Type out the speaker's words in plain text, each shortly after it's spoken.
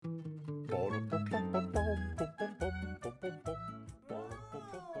Hi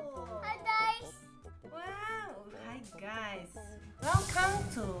guys. Wow! Hi guys! Welcome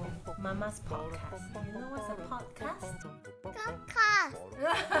to Mama's podcast. You know what's a podcast? Podcast.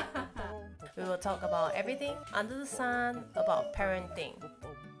 We will talk about everything under the sun about parenting.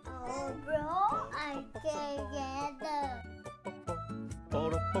 Oh bro, I together.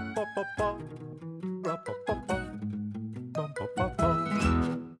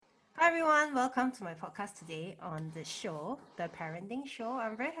 Hi everyone, welcome to my podcast today on the show, the parenting show.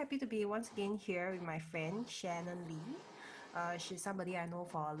 I'm very happy to be once again here with my friend Shannon Lee. She's somebody I know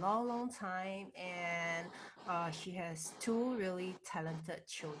for a long time, and she has two really talented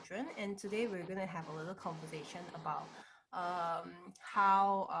children. And today we're going to have a little conversation about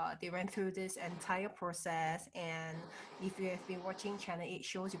how they went through this entire process. And if you have been watching Channel 8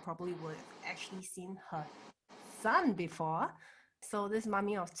 shows, you probably would have actually seen her son before. So this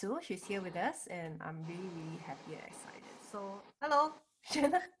mommy of two, she's here with us, and I'm really happy and excited. So hello,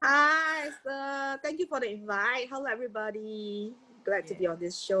 Shannon. Hi, Esther. Thank you for the invite. Hello, everybody. Glad to be on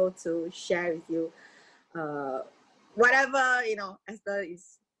this show to share with you whatever, Esther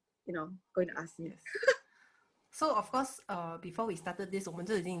is, going to ask me. Yes. So of course, before we started this, 我们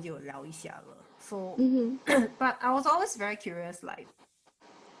就已经有聊一下了. So, but I was always very curious, like,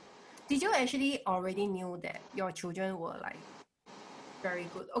 did you actually already knew that your children were like very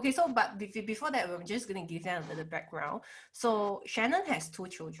good? Okay, so but before that, we're just gonna give them a little background. So Shannon has two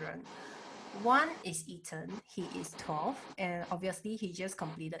children. One is Ethan. He is 12, and obviously he just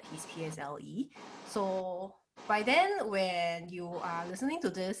completed his PSLE. So by then, when you are listening to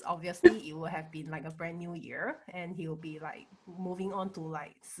this, obviously it will have been like a brand new year, and he will be like moving on to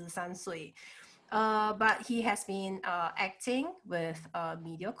like 13岁. But he has been acting with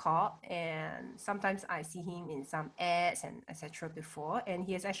MediaCorp, and sometimes I see him in some ads and etc. before, and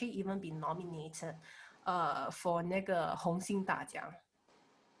he has actually even been nominated for 那个红星大奖。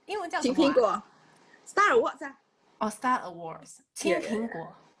英文叫什么啊？青苹果 Star Awards 啊？ Star Awards 青苹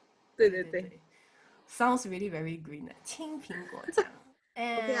果。对。 Sounds really very green 青苹果奖。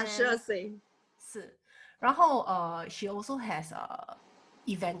OK 啊，12岁。是，然后she also has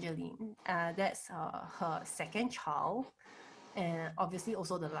Evangeline. That's her second child, and obviously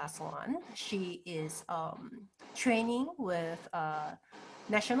also the last one. She is training with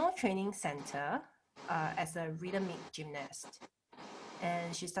National Training Center as a rhythmic gymnast.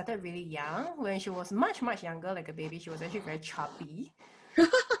 And she started really young. When she was much younger, like a baby, she was actually very chubby.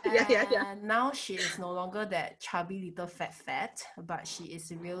 Yeah. And now she is no longer that chubby little fat, but she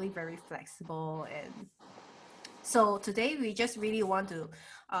is really very flexible. And so today we just really want to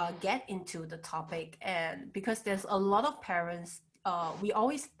get into the topic, and because there's a lot of parents, we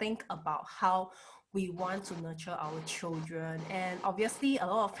always think about how we want to nurture our children, and obviously a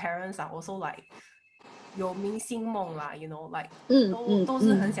lot of parents are also like 有明星梦啦 you know, like 都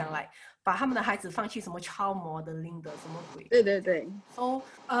是很想 like 把他们的孩子放去什么 child modeling 的什么鬼。对。 So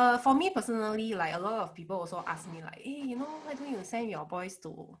for me personally, like a lot of people also ask me like, hey, you know, why don't you send your boys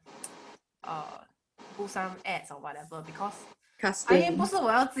to do some ads or whatever, because I mean 不是我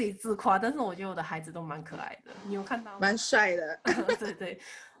要自己自夸，但是我觉得我的孩子都蛮可爱的，你有看到吗？蛮帅的。对，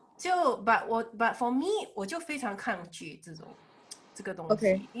就 but for me 我就非常抗拒这个东西，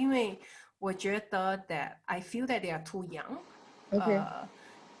 Okay. 因为我觉得 that I feel that they are too young. Okay.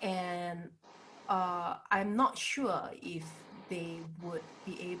 And I'm not sure if they would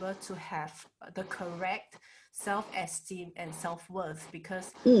be able to have the correct self-esteem and self-worth,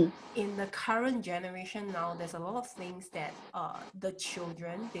 because in the current generation now, there's a lot of things that the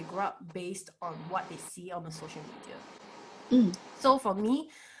children, they grow up based on what they see on the social media. So for me,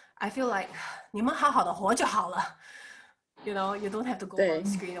 I feel like 你们好好的活就好了。You know, you don't have to go on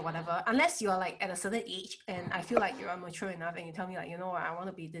screen or whatever, unless you are like at a certain age, and I feel like you're mature enough and you tell me like, you know what, I want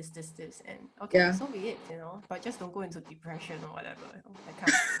to be this, and okay, Yeah. so be it, you know, but just don't go into depression or whatever, you know, that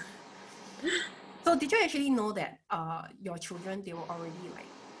kind of thing. So did you actually know that your children, they were already like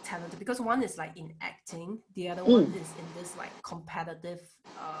talented? Because one is like in acting, the other one is in this like competitive,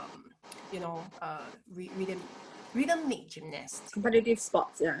 you know, rhythmic gymnast. Competitive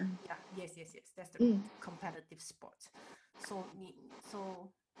sports, yeah. Yes, that's the competitive sport.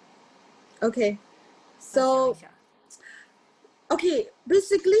 Okay. So okay,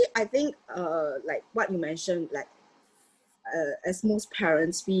 basically I think like what you mentioned, like as most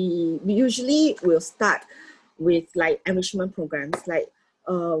parents, we usually will start with like enrichment programs, like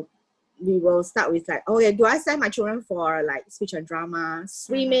we will start with like, okay, do I send my children for like speech and drama,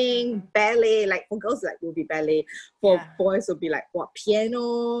 swimming, ballet? Like for girls, like will be ballet. For boys, will be like what,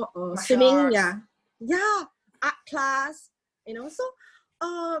 piano, swimming, art class. You know, so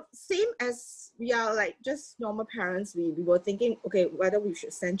same as we are like just normal parents. We were thinking, okay, whether we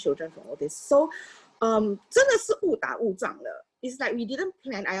should send children for all this. So, 真的是误打误撞了. It's like we didn't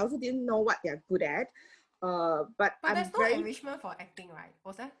plan. I also didn't know what they're good at. But I'm there's no very enrichment for acting, right?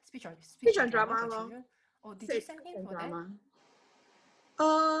 Was that speech and drama for lor. children? Oh, did you send him for drama.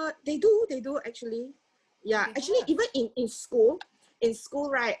 that? They do actually. Yeah, They do actually, have. even in school,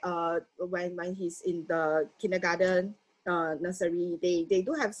 right? When he's in the kindergarten, nursery, they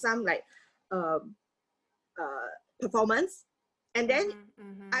do have some like, performance, and then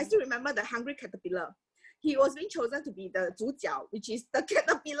I still remember the Hungry Caterpillar. He was being chosen to be the 主角, which is the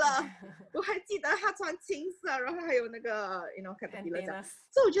caterpillar. 我还记得他穿青色，然后还有那个 you know caterpillar 这样，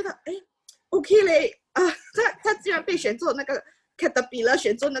所以我觉得OK 嘞，他竟然被选做那个 caterpillar，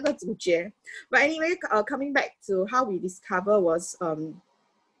 选做那个主角。But anyway, coming back to how we discover was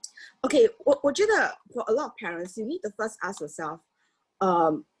okay. 我觉得 for a lot of parents, you need to first ask yourself,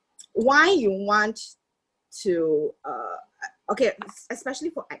 why you want to okay, especially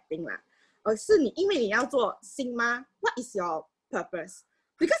for acting 啦。是你因为你要做星吗 What is your purpose?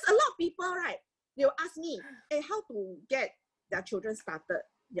 Because a lot of people, right, they will ask me, how to get their children started?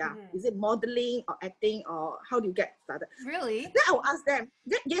 Yeah, is it modeling or acting or how do you get started? Really? Then I will ask them.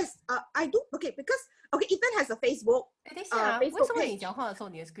 Yes, I do. Okay, because Ethan has a Facebook. 等一下，为 Facebook 什么 page. 你讲话的时候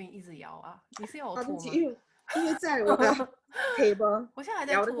你的 screen 一直摇啊？你是有吐吗？因为在我的 table， 我现在还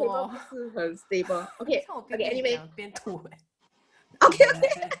在我的吐哦。 table 不是很 stable. Okay, 像我边 okay, 跟你 anyway. 讲边吐哎。Okay.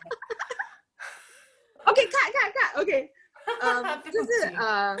 OK， 看 ，OK， 就是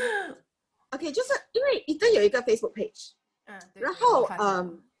OK， 就是因为Ethan有一个 Facebook page， 然后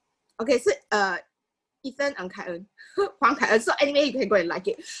OK 是Ethan 黄凯恩，so anyway you can go and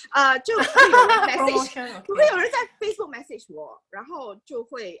like it， 就会有人 message， 会有人在 Facebook message 我，然后就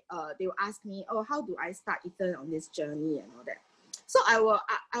会they will ask me, oh how do I start Ethan on this journey and all that, so I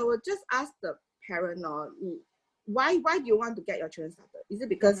will just ask the parent or why do you want to get your children started? Is it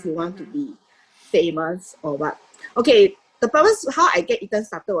because you want to be famous or what? Okay, the purpose how I get Ethan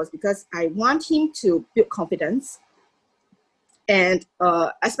started was because I want him to build confidence, and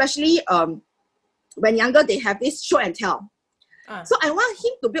especially when younger they have this show and tell. So I want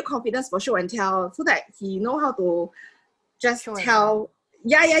him to build confidence for show and tell so that he know how to just tell.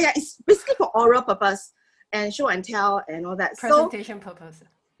 Yeah. It's basically for oral purpose and show and tell and all that. Presentation purpose.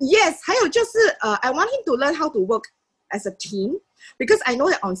 Yes, 还有就是I want him to learn how to work as a team, because I know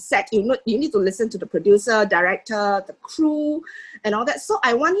that on set you need to listen to the producer, director, the crew, and all that. So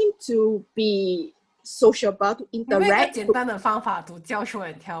I want him to be sociable, to interact. 有没有简单的方法读教 show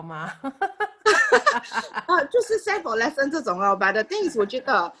and tell 吗？就是 send for lesson 这种哦。But the thing is, 我觉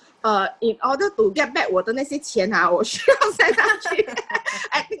得in order to get back 我的那些钱啊，我需要 send 上去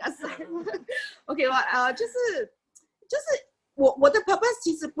acting assignment. OK， 我就是我的 purpose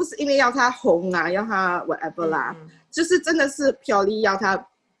其实不是因为要他红啊，要他 whatever 啦，就是真的是 purely 要他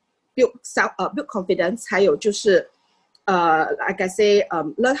build confidence， 还有就是like I say,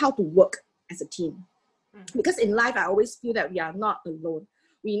 learn how to work as a team. Because in life I always feel that we are not alone.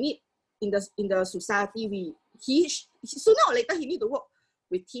 We need in the society sooner or later he need to work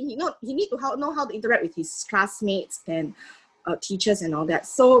with team. He need to know how to interact with his classmates and teachers and all that.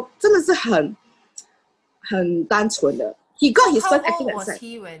 So 真的是很单纯的。He got his first acting assignment. How old was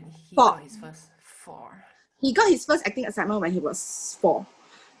he when he got his first 4? He got his first acting assignment when he was 4.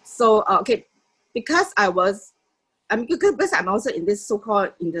 So okay, because because I'm also in this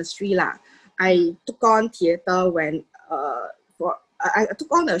so-called industry lah. I took on theatre when I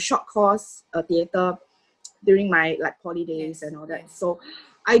took on a short course theatre during my like poly days and all that. So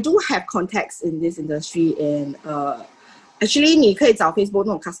I do have contacts in this industry, and actually 你可以找 Facebook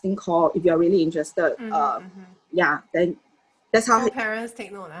那种 casting call if you're really interested. Yeah, then that's how parents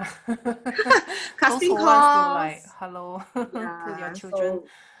take note. casting calls calls to like hello to your children.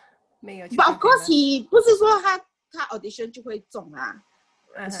 But of course he 不是说他 audition 就会中啊。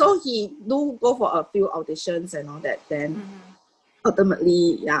So he do go for a few auditions and all that. Then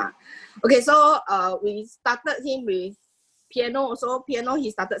ultimately, yeah. Okay, so we started him with piano. Also, piano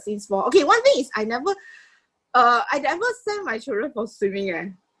he started since 4. Okay, one thing is I never send my children for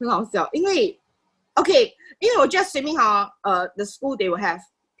swimming. 很好笑，因为我觉得 swimming the school they will have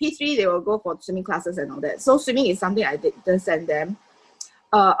P3, they will go for swimming classes and all that. So swimming is something I didn't send them.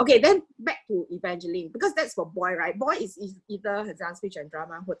 Okay, then back to Evangeline, because that's for boy, right? Boy is either 很像 speech and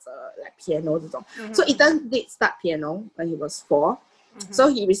drama 或者 like piano 这种。So Ethan did start piano when he was 4. So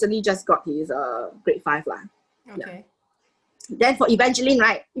he recently just got his grade 5 lah. Okay. Yeah. Then for Evangeline,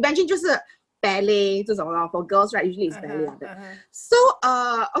 right? Evangeline 就是 ballet 这种咯。For girls, right? Usually it's ballet like that. So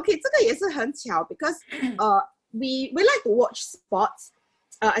okay, 这个也是很巧 because we like to watch sports.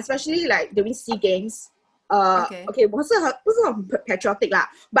 especially like during SEA Games. Okay. Okay, 不是很 patriotic 啦,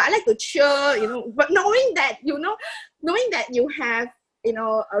 but I like to cheer, you know, but knowing that you have, you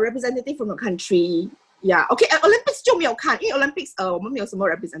know, a representative from your country. Yeah, okay, Olympics 就没有看，因为 Olympics 我们没有什么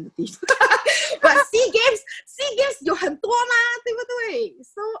representative. But SEA Games 有很多嘛，对不对？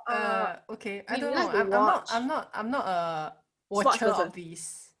 So okay, I you don't like know. to I'm not a Sports watcher person. of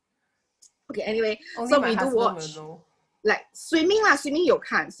these. Okay, anyway, Only so my we do husband watch will know. like swimming 啦，swimming 有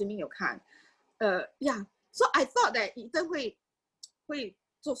看，swimming 有看。Yeah, so I thought that 一定会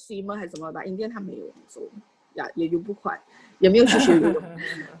做 swimmer 还是什么吧， in the end 他没有， so yeah 也游不快，也没有去学游泳。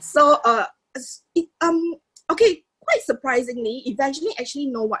So okay, quite surprisingly, eventually actually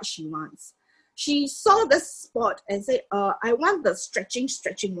know what she wants. She saw the sport and said, I want the stretching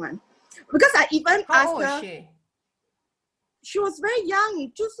one. Because I even How asked old her. is she? She was very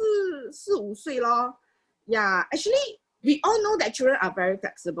young, 就是4-5岁咯. Yeah, actually, we all know that children are very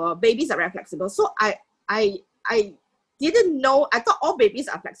flexible. Babies are very flexible. So I didn't know. I thought all babies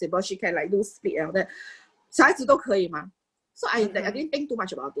are flexible. She can like do split and all that. 小孩子都可以嘛. So I didn't think too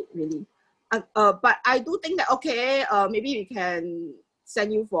much about it really. But I do think that okay, maybe we can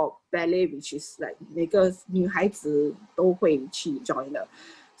send you for ballet, which is like 每个女孩子都会去 join 的.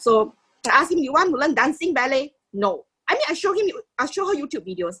 So I asked him, you want to learn dancing ballet? No. I mean, I show her YouTube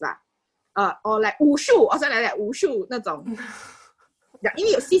videos 啦. Or like 武术 or something like that, 武术那种. 因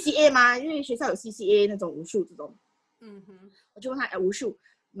为有 CCA 嘛，因为学校有 CCA 那种武术这种。我就问他武术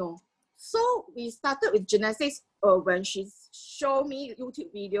no. So we started with gymnastics when she showed me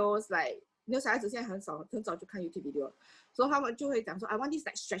YouTube videos, like 那小孩子现在很早就看 YouTube video， 所以他们就会讲说 I want this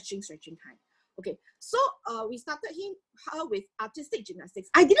like stretching kind. Okay, so we started her with artistic gymnastics.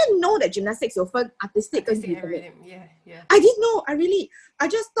 I didn't know that gymnastics 有分 artistic 跟 rhythmic. Yeah. I didn't know. I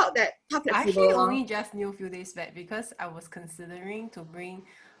just thought that 她 flexible. I actually only just knew a few days back because I was considering to bring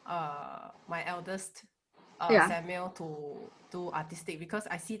my eldest Samuel to do artistic because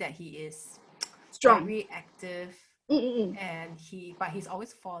I see that he is strong, very active, and he's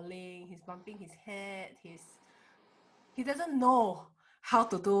always falling. He's bumping his head. He doesn't know how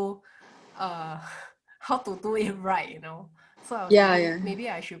to do it right, you know. So I was thinking, maybe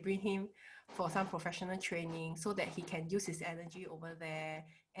I should bring him for some professional training so that he can use his energy over there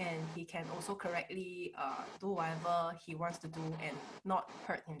and he can also correctly do whatever he wants to do and not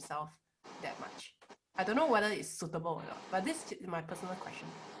hurt himself that much. I don't know whether it's suitable or not, but this is my personal question.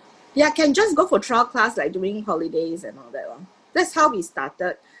 Yeah, can just go for trial class like during holidays and all that one. That's how we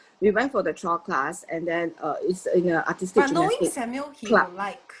started. We went for the trial class and then it's in an artistic But knowing gymnastics Samuel, he club. will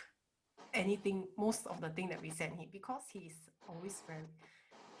like anything, most of the thing that we send him because he's always very.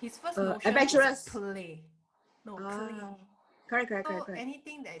 His first notion adventurous. is play. No, play. Correct.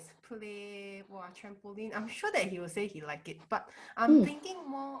 Anything that is play, trampoline, I'm sure that he will say he like it. But I'm thinking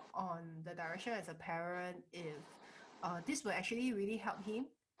more on the direction as a parent if this will actually really help him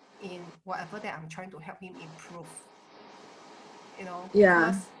in whatever that I'm trying to help him improve. You know?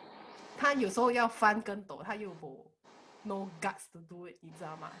 Yeah. 他有时候要翻跟斗，他又no guts to do it， 你知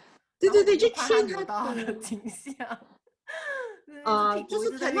道吗？对，就怕他扭到他的景象。就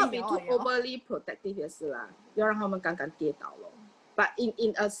是 cannot be too overly protective 也是啦，要让他们刚刚跌倒咯。But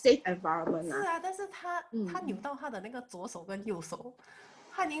in a safe environment 啦。是啊，但是他扭到他的那个左手跟右手，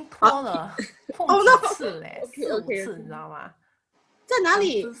他已经脱了碰几次嘞，4-5次，你知道吗？在哪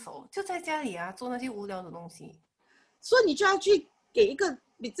里？就在家里啊，做那些无聊的东西。所以你就要去给一个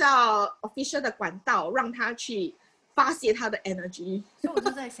比较 official 的管道，让他去发泄他的 energy。所以我就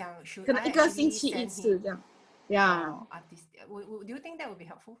在想，可能1个星期1次这样。Yeah. Do you think that would be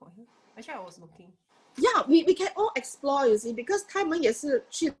helpful for him? Actually, I was looking. Yeah, we can all explore, you see, because 他们也是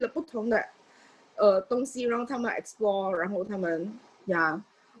去了不同的东西，然后他们 explore， 然后他们 yeah，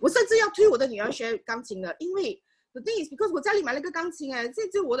 我甚至要推我的女儿学钢琴了，因为 the thing is because 我家里买了个钢琴哎，这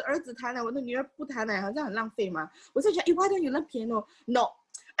就我的儿子弹了，我的女儿不弹哎，好像很浪费嘛。我就觉得，why don't you learn piano? No,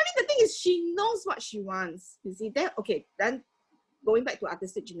 I mean the thing is she knows what she wants. You see, then okay, then going back to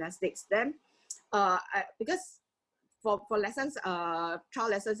artistic gymnastics, then because for lessons, trial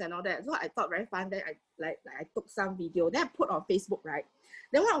lessons and all that, so I thought very fun. Then I took some video, then I put on Facebook, right?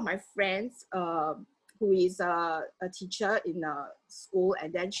 Then one of my friends, who is a teacher in a school,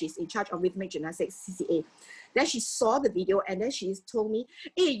 and then she's in charge of rhythmic gymnastics, CCA. Then she saw the video, and then she told me,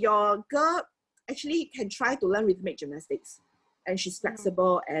 "Hey, your girl actually can try to learn rhythmic gymnastics, and she's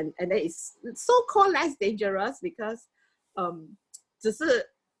flexible, and then it's so-called less dangerous because 只是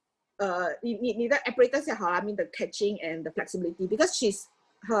你的 apparatus 要好 I mean the catching and the flexibility, because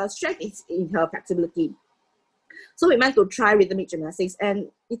her strength is in her flexibility." So we went to try rhythmic gymnastics,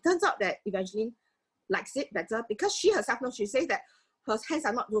 and it turns out that Evangeline likes it better because she herself knows. She says that her hands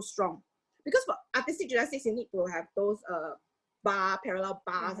are not so strong. Because for artistic gymnastics, you need to have those parallel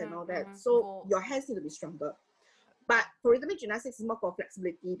bars and all that. So your hands need to be stronger. But for rhythmic gymnastics, it's more for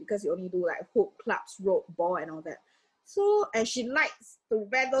flexibility because you only do like hook, clubs, rope, ball, and all that. So, and she likes to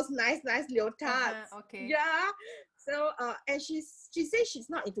wear those nice leotards. Okay. Yeah. So, and she says she's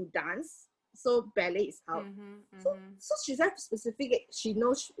not into dance. So ballet is out. So she's very specific. She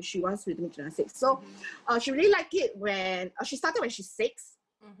knows she wants rhythmic gymnastics. So she really liked it when she started when she's 6.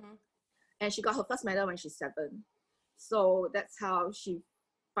 And she got her first medal when she's 7. So that's how she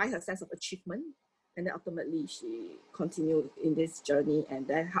finds her sense of achievement. And then ultimately she continued in this journey. And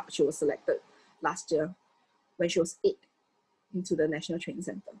then how she was selected last year when she was 8 into the National Training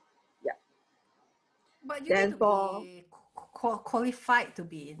Center. Yeah. But you need to be qualified to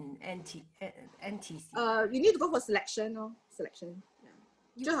be in NTC. You need to go for selection. Selection.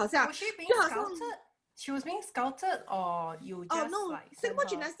 Yeah. Was she being scouted? She was being scouted, or you just Singapore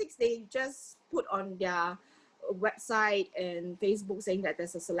Gymnastics, they just put on their website and Facebook saying that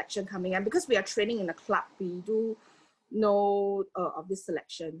there's a selection coming. And because we are training in a club, we do know of this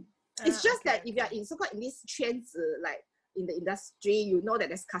selection. It's just that if you are in so-called in this 圈子, like in the industry, you know that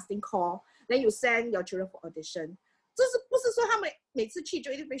there's casting call, then you send your children for audition. 就是不是说他们每次去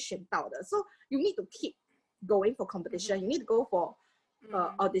就一定被选到的. So you need to keep going for competition. You need to go for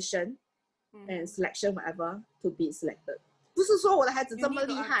audition and selection, whatever, to be selected. 不是说我的孩子这么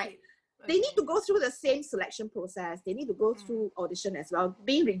厉害. They need to go through the same selection process. They need to go through audition as well,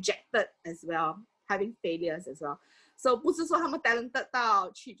 being rejected as well, having failures as well. So 不是说他们 talented 到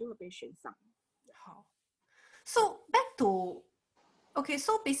去就会被选上. So back to, okay,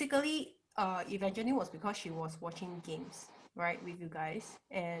 so basically, Evangeline was because she was watching games, right, with you guys,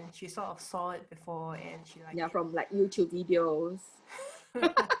 and she sort of saw it before, and she liked it. From like YouTube videos.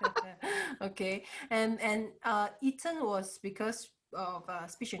 Okay, and Ethan was because of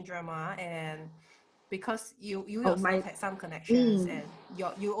speech and drama, and because you yourself had some connections, and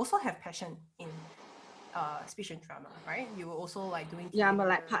you also have passion in speech and drama, right? You were also like doing theaters. Yeah, I'm a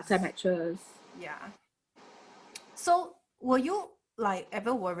like part-time actress. Yeah. So were you like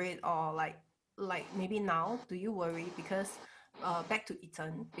ever worried, or like maybe now do you worry because back to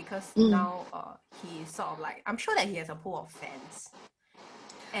Ethan, because now he is sort of like, I'm sure that he has a pool of fans,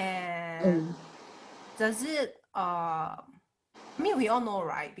 and does it I mean, we all know,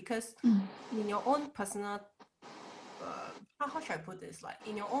 right? Because in your own personal how should I put this, like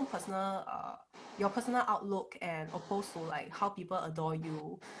in your own personal your personal outlook, and opposed to like how people adore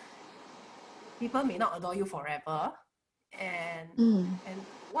you, people may not adore you forever, and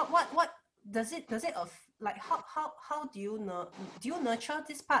what does it like how do you nurture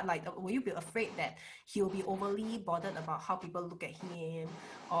this part? Like, will you be afraid that he'll be overly bothered about how people look at him,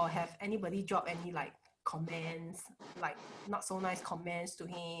 or have anybody drop any like comments, like not so nice comments to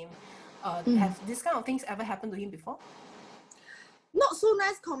him? Have this kind of things ever happened to him before? Not so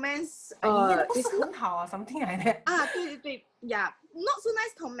nice comments. 不是很好啊 something like that. 对 yeah, not so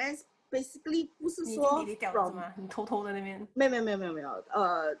nice comments. Basically 不是说 from 你偷偷在那边没有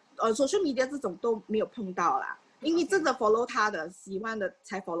social media 这种都没有碰到啦，因为真的 follow 他的喜欢的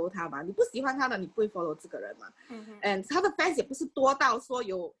才 follow 他嘛，你不喜欢他的你不会 follow 这个人嘛。And 他的 fans 也不是多到说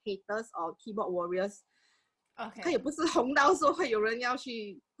有 haters or keyboard warriors， 他也不是红到说会有人要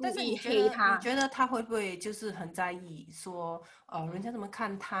去故意黑他。你觉得他会不会就是很在意说人家怎么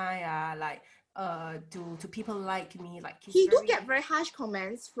看他呀 like do people like me, like he do get very harsh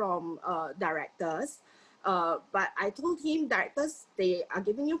comments from directors, but I told him directors, they are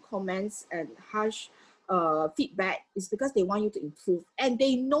giving you comments and harsh feedback is because they want you to improve, and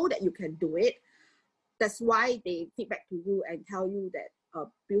they know that you can do it. That's why they feedback to you and tell you that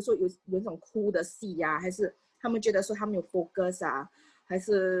比如说有那种哭的戏呀，还是他们觉得说他们有 focus 啊，还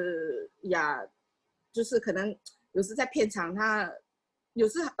是呀，就是可能有时在片场他有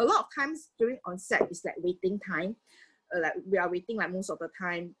时 a lot of times during on set is like waiting time, like we are waiting like most of the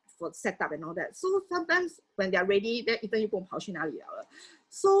time for setup and all that. So sometimes when they are ready, then Ethan 又不懂跑去哪里了。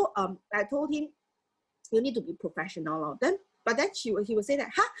So I told him you need to be professional. But then he would say that,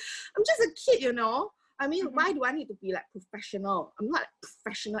 I'm just a kid, you know. I mean, why do I need to be like professional? I'm not a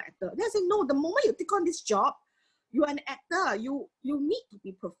professional actor. Then I say, no, the moment you take on this job, you are an actor. You need to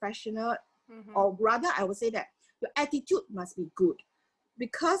be professional, or rather, I would say that your attitude must be good,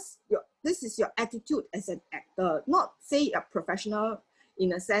 because this is your attitude as an actor, not say a professional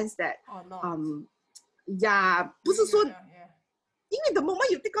in a sense that, 不是说，因为 the moment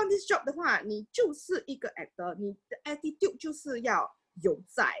you take on this job 的话，你就是一个 actor， 你的 attitude 就是要有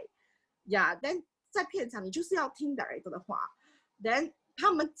在，then 在片场你就是要听 director 的话 ，then 他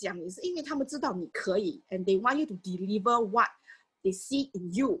们讲你是因为他们知道你可以 ，and they want you to deliver what they see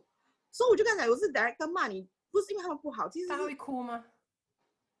in you。所以我就跟他讲，我是 director 骂你，不是因为他们不好，其实他会哭吗？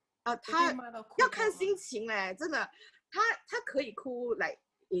他要看心情嘞，真的，他可以哭 like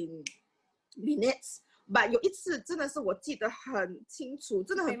in minutes。But 有一次真的是我记得很清楚，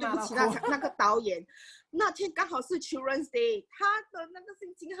真的很对不起那个导演。那天刚好是 Children's Day， 他的那个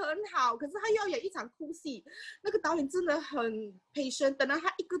心情很好，可是他要演一场哭戏。那个导演真的很 patient， 等了他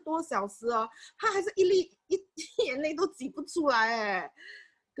1个多小时哦，他还是一眼泪都挤不出来哎。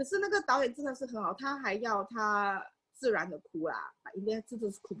可是那个导演真的是很好，他还要他自然的哭啦，应该真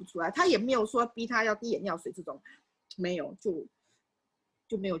的是哭不出来。他也没有说逼他要滴眼药水这种，没有就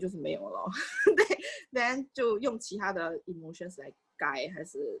没有就是没有了。对 ，then 就用其他的 emotions 来改，还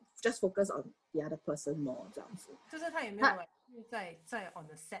是 just focus on the other person more 这样子。就是他也没有在 on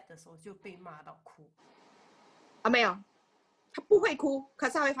the set 的时候就被骂到哭啊，没有，他不会哭，可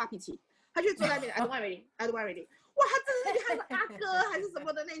是他会发脾气，他就坐在那边 I don't want ready， I don't want ready。哇，他真的是他是阿哥还是什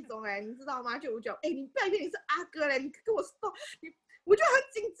么的那种哎，你知道吗？就你不要以为你是阿哥嘞，你跟我 stop， 我就很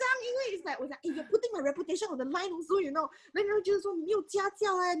紧张，因为我讲you're putting my reputation on the line also， you know， 那人就是说你没有家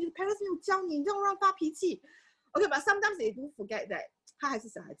教哎，你的 parents 没有教你，你这样乱发脾气。OK，but sometimes they do forget that 他还是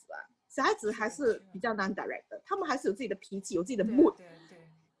小孩子啊，小孩子还是比较难 direct 的，他们还是有自己的脾气，有自己的 mood。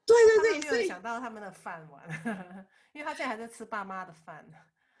对，所以没有想到他们的饭碗，因为他现在还在吃爸妈的饭。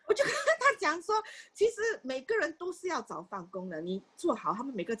我就跟他讲说，其实每个人都是要早放工的，你做好，他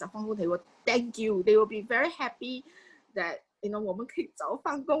们每个早放工 ，they will thank you， they will be very happy that you know 我们可以早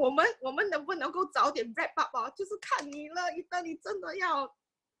放工，我们能不能够早点 wrap up 啊？就是看你了，一旦你真的要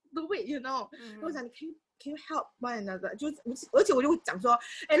do it，you know， 我想你can you help one another？ 就而且我就会讲说，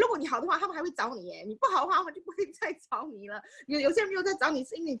如果你好的话，他们还会找你，你不好的话，他们就不会再找你了。有些人没有在找你，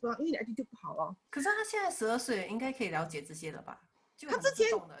是因为你 attitude 不好哦。可是他现在12岁，应该可以了解这些了吧？他之前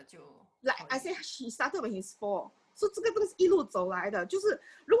like I say he started when he's 4， 所以这个东西一路走来的，就是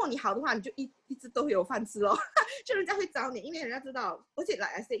如果你好的话，你就一直都会有饭吃哦，就人家会找你，因为人家知道，而且 like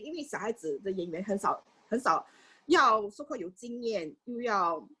I say， 因为小孩子的演员很少要说有经验又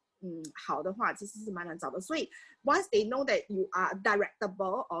要好的话，其实是蛮难找的。所以 once they know that you are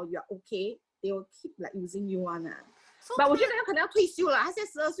directable or you are okay， they will keep like using you on 啊。But 我觉得他可能要退休了，他现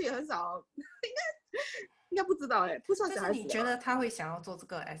在12岁也很少，应该不知道不算小孩子。但是你觉得他会想要做这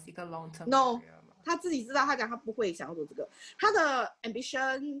个 as 一个 long term no， career 吗？他自己知道，他讲他不会想要做这个，他的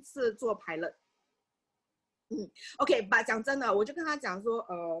ambition 是做 pilot。OK， 把讲真的，我就跟他讲说，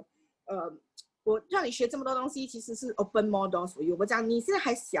我让你学这么多东西，其实是 open more doors for you。我讲你现在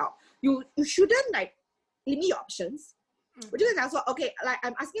还小 ，you shouldn't like limit your options。我就跟他讲说 ，OK，like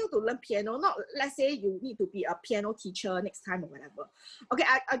I'm asking you to learn piano, not let's say you need to be a piano teacher next time or whatever.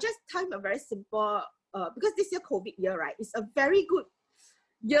 OK，I just tell him a very simple. Because this year COVID year, right, it's a very good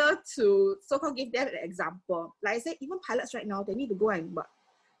year to so-called give them an example. Like I say, even pilots right now, they need to go and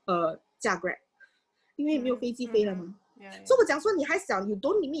驾 Grab， 因为没有飞机飞了嘛。所以我讲说你还小 ，you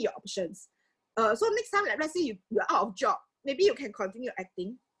don't limit your options. So next time, like let's say you're out of job, maybe you can continue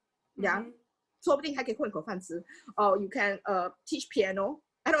acting, yeah. 说不定还可以混口饭吃。Or you can teach piano.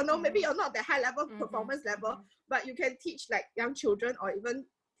 I don't know, maybe you're not that high level performance level, but you can teach like young children or even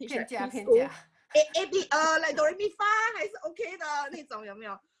teach like preschool。like do re mi fa 还是 OK 的那种，有没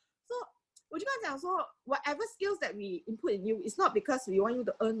有？ So 我就跟他讲说 whatever skills that we input in you, it's not because we want you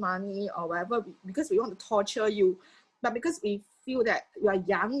to earn money or whatever, because we want to torture you, but because we feel that you are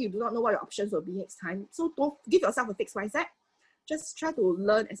young, you do not know what your options will be next time. So don't give yourself a fixed mindset. Just try to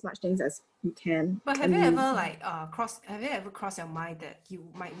learn as much things as you can. But have you ever like crossed your mind that you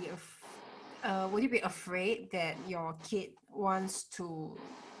might be would you be afraid that your kid wants to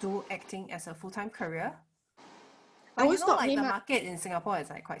do acting as a full-time career? But I will stop like him. The market in Singapore is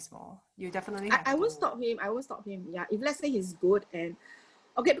like quite small. You definitely I will stop him. Yeah, if let's say he's good and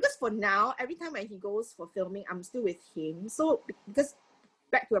okay, because for now, every time when he goes for filming, I'm still with him. So because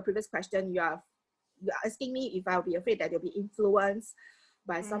back to a previous question, you are asking me if I'll be afraid that they'll be influenced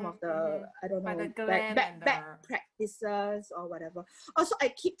by some of the I don't know bad practices or whatever. Also, I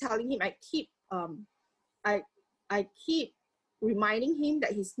keep telling him, I keep reminding him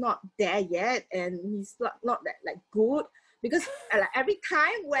that he's not there yet and he's not that like good, because like every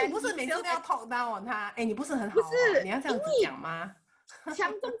time when 你不是每次都要 talk down on 他，你不是很好，不是你要这样子讲吗？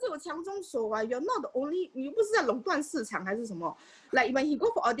强中就有强中手啊 ，You're not the only， 你又不是在垄断市场还是什么 ？Like when he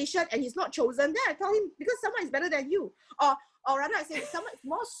go for audition and he's not chosen, then I tell him because someone is better than you, or rather I say someone is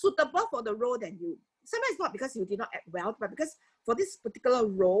more suitable for the role than you. Sometimes it's not because you did not act well, but because for this particular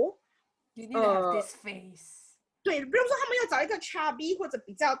role, you need to have this face. 对，比如说他们要找一个 chubby 或者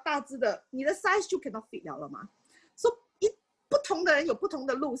比较大只的，你的 size 就 cannot fit 了嘛。So 不同的人有不同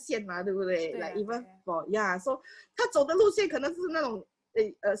的路线嘛，对不对？对啊 like even 对啊 for yeah，so 他走的路线可能是那种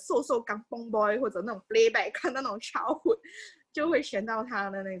瘦瘦刚 boy 或者那种 playback 看到那种 childhood， 就会选到他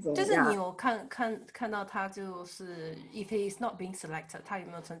的那种。就是你有看到他，就是 if he is not being selected， 他有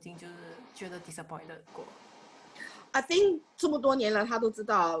没有曾经就是觉得 disappointed 过？ I think 这么多年了，他都知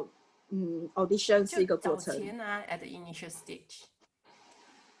道，audition 是一个过程。就早前啊 at the initial stage。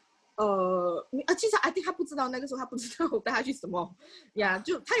其实 I think 他不知道那个时候他不知道我带他去什么呀，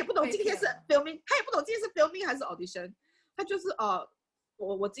就他也不懂今天是 filming， 他也不懂今天是 filming 还是 audition， 他就是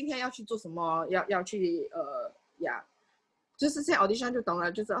我今天要去做什么，要去就是现在 audition 就懂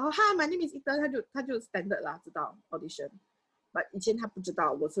了，就是hi my name is Ethan， 他就 standard 啦，知道 audition。But 以前他不知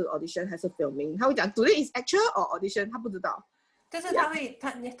道我是 audition 还是 filming， 他会讲 today is actual or audition， 他不知道。但是他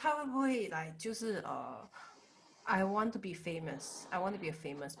会不会来就是I want to be famous. I want to be a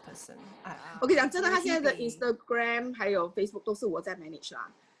famous person. 我跟你讲，真的，他现在的 Instagram 还有 Facebook 都是我在 manage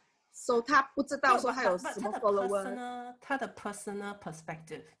啦，so 他不知道说他有什么 follower。他的 personal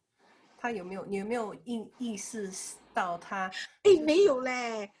perspective， 你有没有意识到他？没有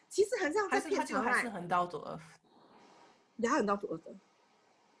嘞，其实很像在片场还是很 down to earth。他很 down to earth，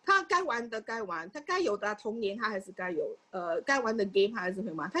 他该玩的该玩，他该有的童年他还是该有，该玩的 game 他还是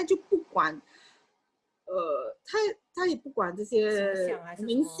会玩，他就不管。他也不管这些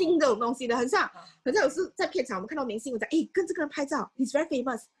明星这种东西的，很像有时在片场我们看到明星，我讲跟这个人拍照 ，he's very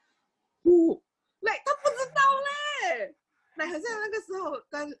famous， 他不知道嘞，很像那个时候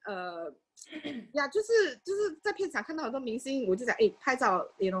跟就是在片场看到很多明星，我就讲拍照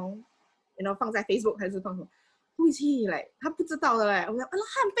，you know 放在 Facebook 还是放什么，不会去嘞，他不知道的嘞，我讲他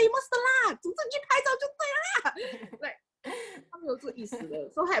很 famous 的啦，总之你去拍照就对了啦，他没有这个意思的，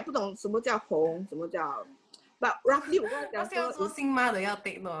所以他也不懂什么叫红，什么叫。But roughly 我跟他讲说，要做新妈的要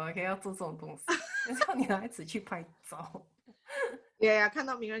take note， 要做这种东西，叫你的孩子去拍照。看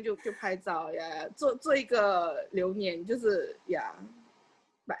到名人就拍照做一个留念，就是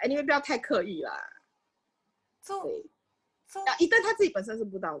But anyway 不要太刻意啦。对，一旦他自己本身是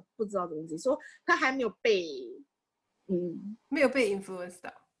不知道这东西，说他还没有被没有被 influence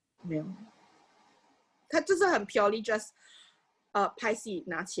到，没有，他就是很 purely just 拍戏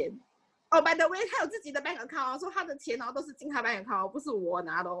拿钱。by the way， 他有自己的 bank account， 说他的钱都是进他 bank account， 不是我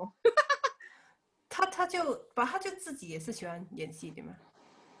拿的哦。他就自己也是喜欢演戏对吗？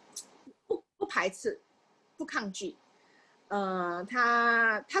不排斥，不抗拒。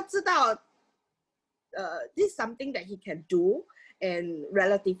他知道this is something that he can do and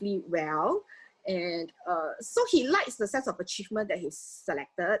relatively well, and so he likes the sense of achievement that he's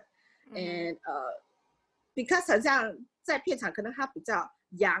selected, and because 好像在片场可能他比较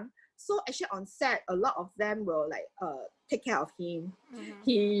young。So actually on set, a lot of them will take care of him.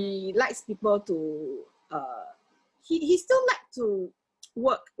 He likes people to he still like to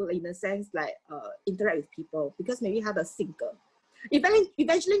work in a sense interact with people because maybe 他的性格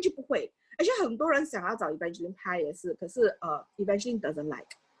Evangeline 就不会，而且很多人想要找 Evangeline 拍也是，可是Evangeline doesn't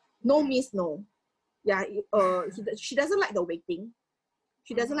like. No means no. Yeah, she doesn't like the waiting.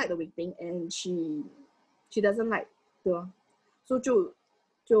 She doesn't like the waiting, and she doesn't like 对吧？所以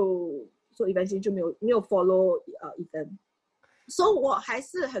so eventually 就没有 follow Ethan， 所以我还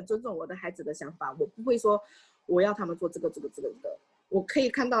是很尊重我的孩子的想法，我不会说我要他们做这个，我可以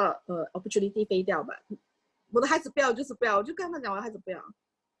看到opportunity 飞掉吧，我的孩子不要就是不要，我就跟他们讲我的孩子不要。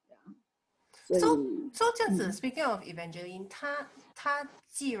So 这样子，speaking of Evangeline， 她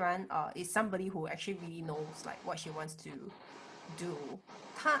既然is somebody who actually really knows like what she wants to do，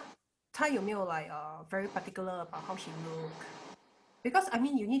 她有没有very particular about how she look？Because I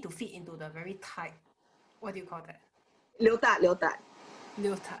mean, you need to fit into the very tight. What do you call that? 溜带。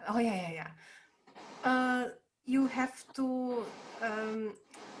Oh yeah. You have to,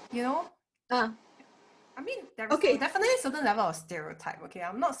 you know. I mean, there is definitely a certain level of stereotype. Okay,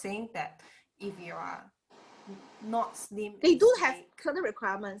 I'm not saying that if you are not slim, they do have certain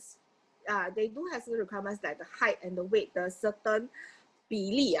requirements. They do have certain requirements like the height and the weight, the certain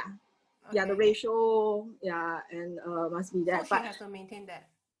比例the ratio, and must be that. So she has to maintain that.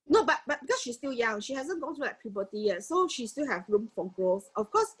 No, but because she's still young, she hasn't gone through puberty yet, so she still have room for growth.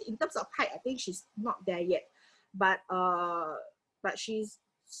 Of course, in terms of height, I think she's not there yet, but she's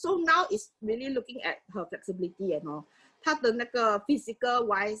so now is really looking at her flexibility and all. 她的那个 physical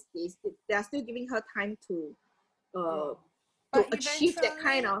wise, they are still giving her time to achieve that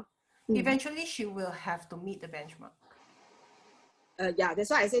kind of. Eventually, she will have to meet the benchmark. That's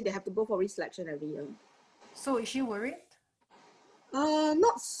why I say they have to go for reselection every year. So is she worried?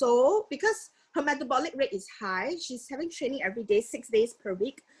 Not so, because her metabolic rate is high. She's having training every day, 6 days per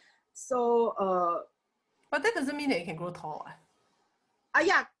week. So But that doesn't mean that you can grow tall. 哎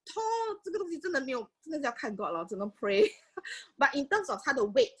呀 ，tall 这个东西真的没有，真的是要看 God 了，只能 pray。But in terms of 它的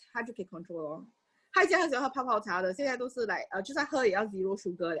weight，它就可以 control 咯。他以前很喜欢喝泡泡茶的，现在都是来就算喝也要 zero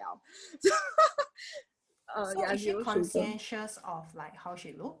sugar 了。So is she conscientious of like how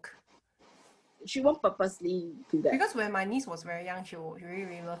she look? She won't purposely do that. Because when my niece was very young, she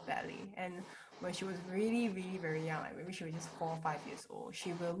really loved ballet. And when she was really, really very young, like maybe she was just 4 or 5 years old,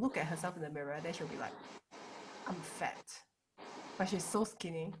 she will look at herself in the mirror, then she'll be like, I'm fat. But she's so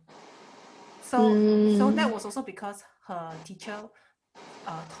skinny. So that was also because her teacher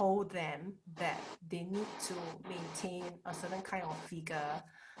told them that they need to maintain a certain kind of figure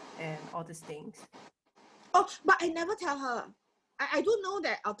and all these things. Oh, but I never tell her. I do know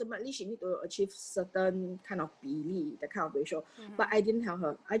that ultimately she need to achieve certain kind of 比例, that kind of ratio. But I didn't tell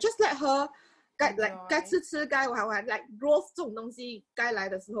her. I just let her 该吃该玩 like growth 这种东西该来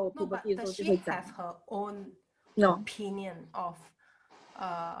的时候 No, but does she have her own opinion of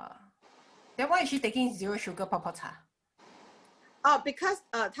then why is she taking zero sugar 泡泡茶? Because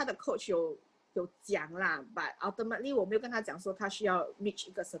她的 coach 有讲啦 but ultimately 我没有跟她讲说她需要 reach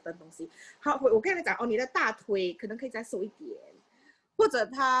一个 certain 东西。我跟她讲你的大腿可能可以再瘦一点，或者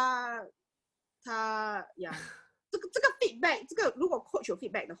她呀这个 feedback 这个如果 coach 有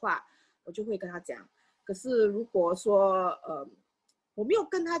feedback 的话，我就会跟她讲。可是如果说我没有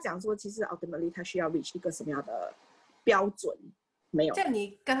跟她讲说其实 ultimately 她需要 reach 一个什么样的标准，没有。这样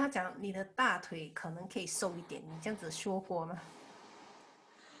你跟她讲你的大腿可能可以瘦一点，你这样子说过吗？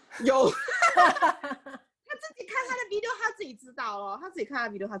有他自己看他的 video 他自己知道咯，他自己看他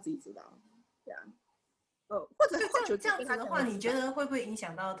的 video 他自己知道，对啊，或者这样子的话，你觉得会不会影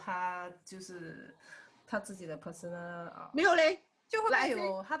响到他就是他自己的 personal 没有嘞，就会不会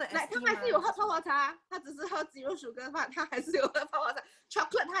有他的 他还是有喝泡泡茶，他只是喝zero sugar的话，他还是有喝泡泡茶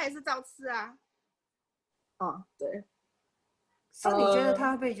 ，chocolate 他也是照吃啊。对。所以你觉得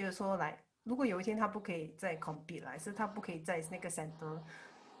他会不会觉得说，来，如果有一天他不可以再 compete 来，是他不可以在那个 center。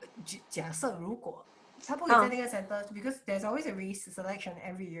假设如果他不可以在那个 center， because there's always a reselection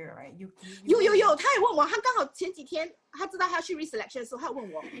every year, right? 有，他也问我，他刚好前几天他知道他要去 reselection 的时候，他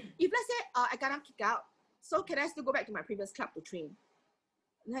问我 ，if let's say I gonna kick out, so can I still go back to my previous club to train?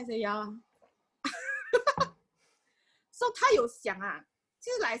 And I say yeah. So 他有想啊，其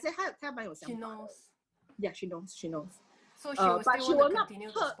实来say他蛮有想法。She knows. Yeah, she knows. So she will still want to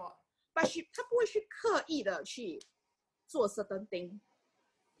continue the sport. But 他不会去刻意的去做 certain thing。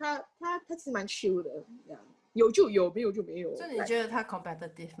他其实蛮 chill 的，有就有，没有就没有。所以你觉得他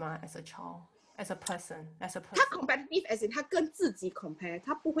competitive 吗 ？As a child, as a person. 他 competitive as in 他跟自己 compare，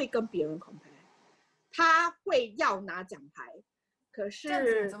 他不会跟别人 compare， 他会要拿奖牌，可是这样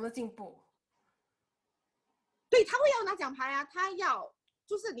子怎么进步？对，他会要拿奖牌啊，他要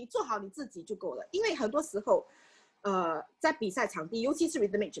就是你做好你自己就够了，因为很多时候，在比赛场地，尤其是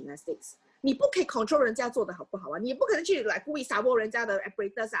rhythmic gymnastics。你不可以 control 人家做的好不好啊？你也不可能去来故意撒播人家的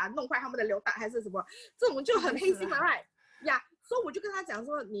apparatus 啊，弄坏他们的流带还是什么，这种就很黑心嘛 ，right？ 呀，所以我就跟他讲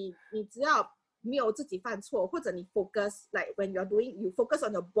说，你只要没有自己犯错，或者你 focus like when you're doing you focus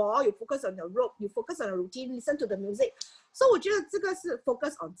on your ball, you focus on your rope, you focus on your routine, listen to the music。所以我觉得这个是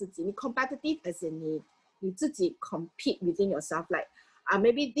focus on 自己，你 competitive as in 你自己 compete within yourself like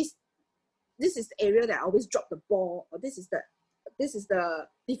maybe this is the area that I always drop the ball or this is the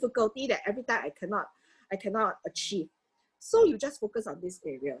difficulty that every time I cannot achieve. So you just focus on this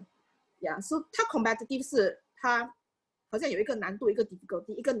area. Yeah, so 它 competitive 是它好像有一个难度，一个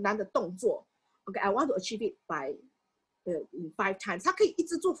difficulty， 一个难的动作。Okay, I want to achieve it by in 5 times. 它可以一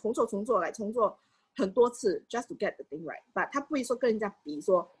直做重做来重做很多次 just to get the thing right. But 它不会说跟人家比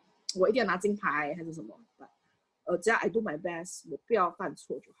说我一定要拿金牌还是什么。只要 I do my best， 我不要犯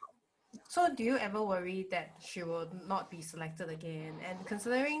错就好。So do you ever worry that she will not be selected again? And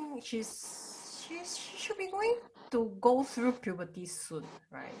considering she should be going to go through puberty soon,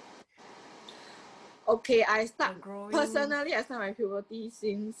 right? Okay, I start my puberty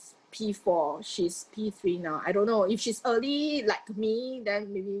since P4. She's P3 now. I don't know if she's early like me,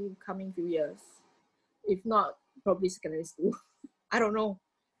 then maybe coming few years. If not, probably secondary school. I don't know.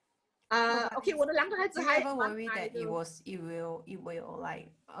 Okay, 我的两个孩子还 never worry that it will like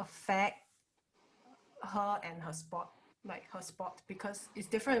affect her and her sport, like her sport, because it's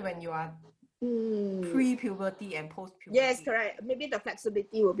different when you are pre-puberty and post-puberty. Yes, correct. Maybe the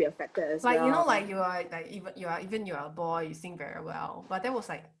flexibility will be affected as well. Like you know, like you are a boy, you sing very well, but that was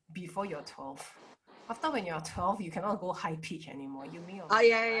like before you're 12. After when you're 12, you cannot go high pitch anymore. You mean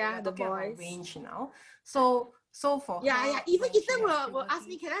the boys range now. So for her, even Ethan will ask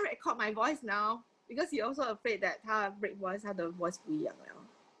me, can I record my voice now? Because he also afraid that 他 break voice, 他的 voice 不一样了。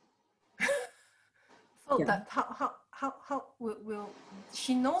So Yeah. that how will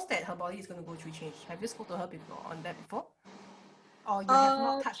she knows that her body is going to go through change? Have you spoken to her before on that before, or you have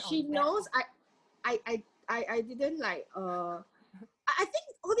not touched She on knows. that? I didn't like. I think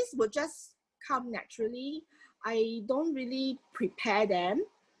all this will just come naturally. I don't really prepare them.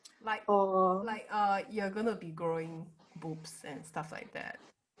 Like you're gonna be growing boobs and stuff like that.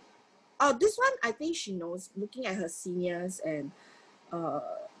 This one I think she knows. Looking at her seniors and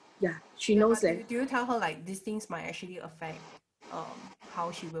yeah, she Yeah, knows but that. do you tell her like these things might actually affect how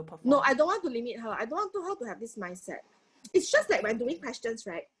she will perform? No, I don't want to limit her. I don't want her to have this mindset. It's just Okay, like when doing questions,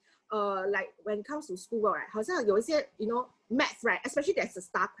 right? Like when it comes to schoolwork, right? 好像有一些 math, right? Especially there's a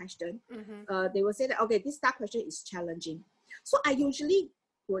star question. They will say that okay, this star question is challenging. So I usually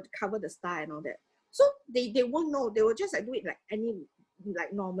would cover the star and all that. So they won't know. They will just like do it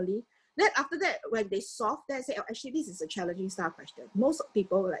like normally. Then after that, when they solve, they say, oh, actually this is a challenging star question. Most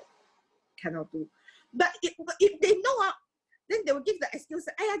people like cannot do. But if they know, then they will give the excuse,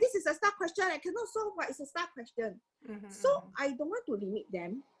 hey, this is a star question, I cannot solve what is a star question. So I don't want to limit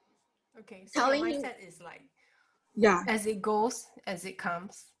them. Okay, so your mindset is like, yeah, as it goes, as it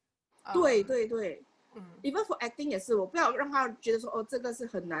comes. 对对对 Even for acting 也是，我不要让他觉得说这个是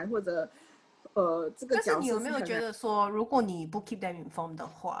很难，或者这个角色是很难。但是你有没有觉得说，如果你不 keep them informed 的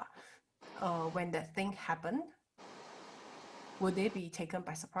话，when that thing happened, would they be taken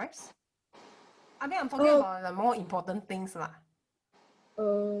by surprise? I mean, I'm talking about the more important things lah.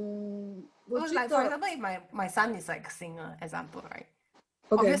 Like for example, if my son is like a singer, example, right?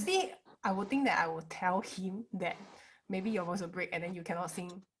 Okay. Obviously, I would think that I would tell him that maybe your voice will break and then you cannot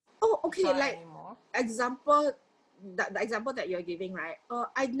sing. Oh, okay. Like anymore. Example, the example that you're giving, right?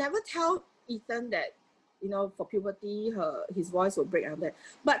 I never tell Ethan that, for puberty, his voice will break and that.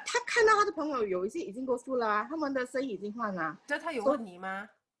 But 他看到他的朋友有一些已经 go through 啦，他们的声音已经换啦。这他有问你吗？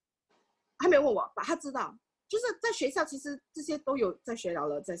他没有问我，他知道，就是在学校其实这些都有在学到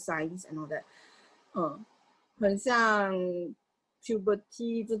了，在 science and all that，很像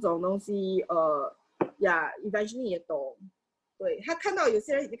puberty 这种东西，eventually 也懂。对，他看到有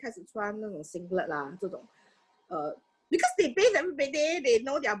些人已经开始穿那种 singlet 啦，这种，because they bathe every day, they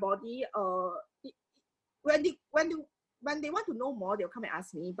know their body. When they want to know more, they'll come and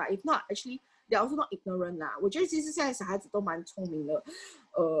ask me. But if not, actually, they're also not ignorant 啦。我觉得其实现在小孩子都蛮聪明的，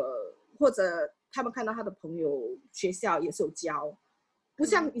或者他们看到他的朋友学校也是有教，不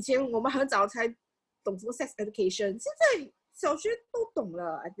像以前我们很早才懂什么 sex education， 现在小学都懂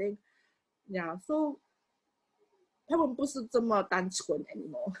了 I think yeah so 他们不是这么单纯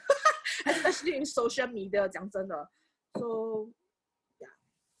anymore especially in social media 讲真的 so yeah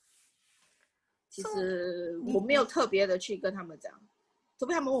其实我没有特别的去跟他们讲，除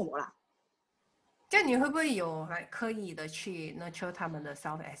非他们问我啦。这样你会不会有来刻意的去 nurture 他们的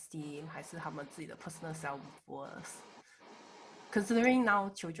self esteem， 还是他们自己的 personal self worth? Considering now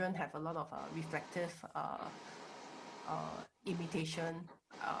children have a lot of reflective imitation.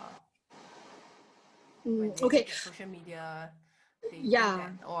 Okay. Social media. They yeah.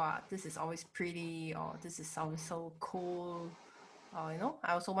 Think that, oh, this is always pretty, or this is always so cool. I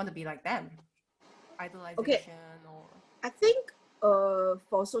also want to be like them. Idolization. Okay. Or I think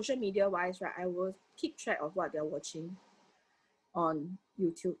for social media wise, right, I will keep track of what they're watching on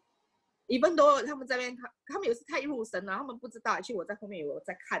YouTube. Even though 他们这边他们有时太入神了，他们不知道，其实我在后面有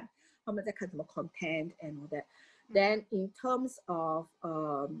在看，他们在看什么 content and all that. Then in terms of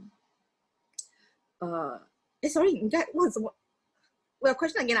sorry， 你该问什么？我有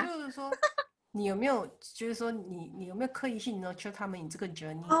question again 啦。就是说，你有没有就是说你有没有刻意去 nurture 他们这个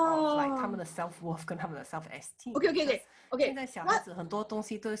journey of like 他们的 self worth 跟他们的 self esteem？ OK。现在小孩子很多东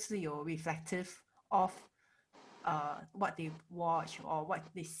西都是有 reflective of what they watch or what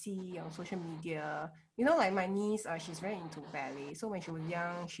they see on social media. Like my niece, she's very into ballet. So when she was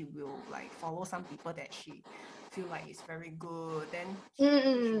young, she will like follow some people that she feel like is very good. Then she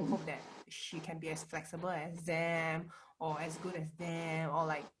will hope that she can be as flexible as them or as good as them, or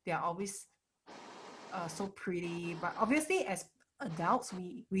like they're always so pretty. But obviously, as adults,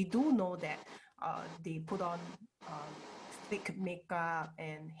 we do know that they put on thick makeup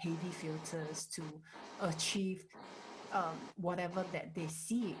and heavy filters to achieve whatever that they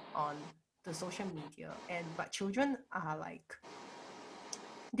see on the social media. But children are like,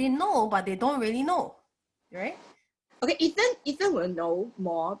 they know, but they don't really know, right? Okay, Ethan will know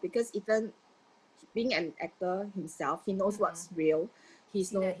more because Ethan, being an actor himself, he knows what's real. He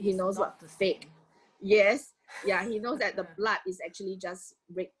knows what's fake. Yes, yeah, he knows that the blood is actually just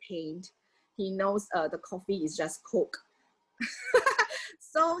red paint. He knows the coffee is just Coke.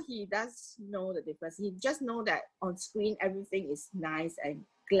 So he does know the difference. He just know that on screen everything is nice and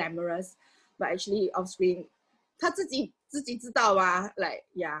glamorous. but actually off screen 他自己知道啊 like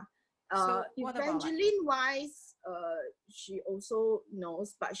yeah So what about, like- Evangeline wise she also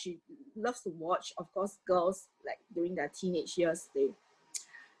knows, but she loves to watch, of course, girls like during their teenage years they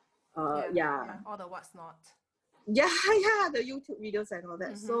yeah all the what's not. yeah the YouTube videos and all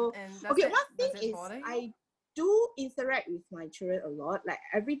that. So And okay, that, one thing does it is bother you? I do interact with my children a lot. Like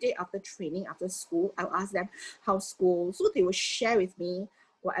every day after training, after school, I'll ask them how school. So they will share with me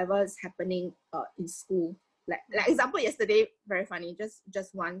whatever is happening in school. Like example yesterday, very funny.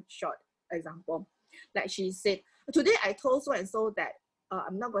 Just one short example. Like she said, today I told so and so that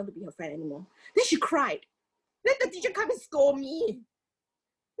I'm not going to be her friend anymore. Then she cried. Then the teacher come and scold me.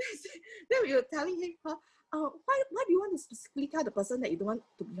 Then we were telling him, why do you want to specifically tell the person that you don't want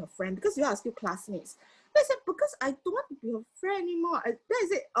to be her friend? Because you are still classmates. I said, because I don't want to be her friend anymore. That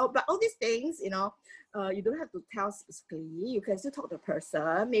is it. But all these things, you know, you don't have to tell specifically. You can still talk to the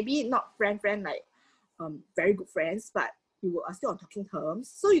person. Maybe not friend like very good friends, but you are still on talking terms.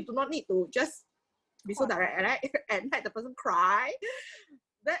 So you do not need to just be so direct, right? And let the person cry.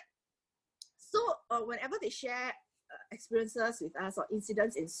 So whenever they share experiences with us or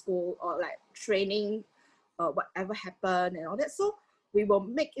incidents in school or like training, whatever happened and all that, so we will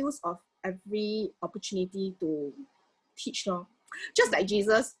make use of every opportunity to teach them. Just like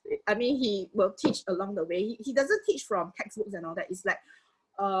Jesus, I mean, he will teach along the way. He doesn't teach from textbooks and all that. It's like,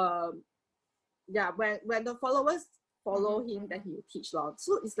 yeah, when the followers follow him, then he will teach long.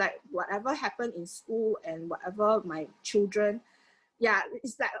 So it's like whatever happened in school and whatever my children, yeah,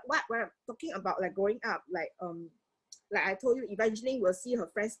 it's like what we're talking about, like growing up, like I told you, Evangeline will see her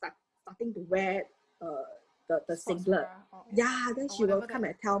friends starting to wear the singlet. Yeah, then she will come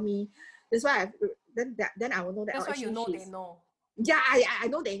and tell me. That's why then I will know that. That's why you know they know. Yeah, I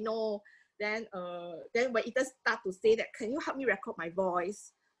know they know. Then when Ethan start to say that, can you help me record my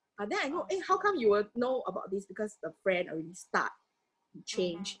voice? Then I know, how come you will know about this? Because the friend already start to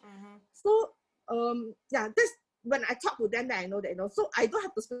change. So yeah, that's when I talk to them that I know they know. So I don't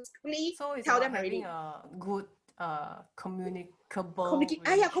have to specifically tell them already. A good communicable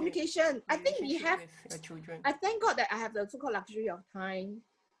communication. I think we have with your children. I thank God that I have the so-called luxury of time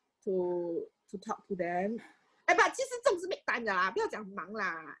to talk to them. 其实这种是没单的啦，不要讲忙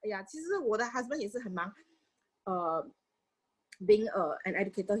啦。哎呀，其实我的 husband 也是很忙，being an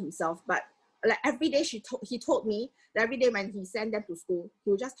educator himself, but like every day he told me that every day when he sent them to school,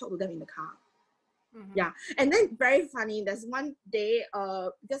 he would just talk to them in the car. Yeah, and then very funny. There's one day,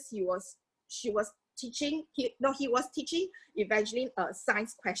 because he was teaching Evangeline a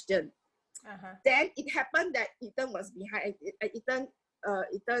science question. Then it happened that Ethan was behind.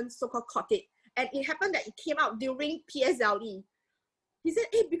 Ethan so-called caught it, and it happened that it came out during PSLE. He said,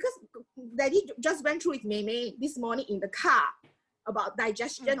 "Hey, because Daddy just went through with Mei this morning in the car about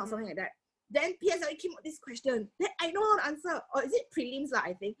digestion or something like that. Then PSLE came out this question. Then I know how to answer. Or is it prelims lah?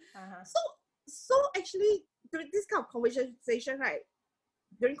 I think. So actually, during this kind of conversation, right?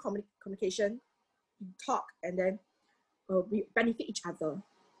 During communication, we talk and then we benefit each other.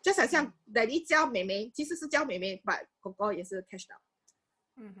 Just 好像 Daddy 教妹妹，其实是教妹妹 ，but 哥哥也是 catch up.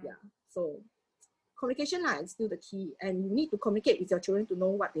 Yeah. So communication is still the key, and you need to communicate with your children to know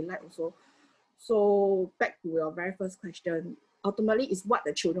what they like also. So back to your very first question, ultimately is what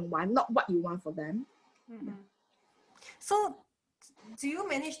the children want, not what you want for them. So do you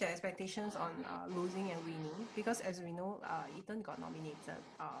manage the expectations on losing and winning? Because as we know, Ethan got nominated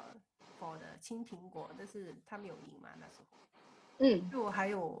for the 青苹果，但是他没有赢嘛那时候。就还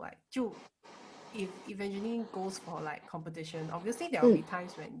有 like if Evangeline goes for like competition, obviously there will be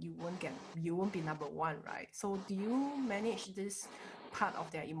times when you won't be number one, right? So do you manage this part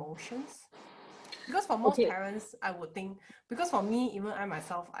of their emotions? Because for most parents, I would think, because for me, even I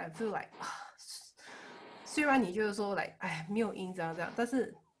myself, I feel like 虽然你就是说 like 哎没有赢这样，但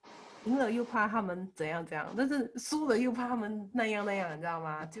是赢了又怕他们怎样，但是输了又怕他们那样，你知道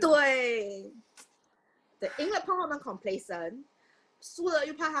吗？对，赢了怕他们 complacent， 输了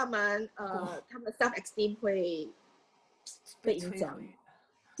又怕他们他们 self esteem 会影响。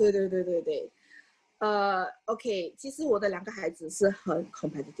对。OK， 其实我的2个孩子是很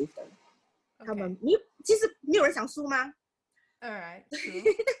competitive 的，他们其实没有人想输吗？ Alright.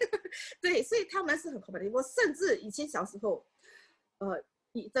 对，所以他们是很 competitive。我甚至以前小时候，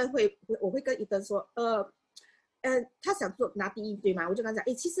我会跟Ethan说，他想拿第一，对吗？我就跟他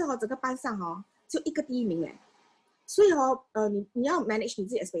讲，其实整个班上就一个第一名所以你要 manage 你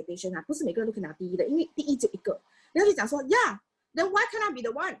自己 expectation 不是每个人都可以拿第一的，因为第一只有一个。然后就讲说 ，Yeah，then why can't I be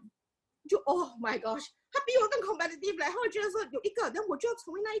the one？ 就 Oh my gosh， 他比我更 competitive 他会觉得说有一个，那我就要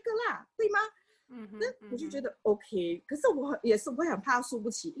成为那一个啦，对吗？那我就觉得 OK，可是我会很怕输不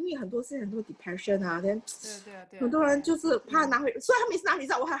起，因为很多 depression 啊，对，很多人就是怕拿回，所以他每次拿你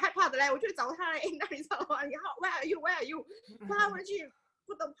找我很害怕的嘞，我就会找他嘞，那你找我，你好 ，Where are you？ 他们去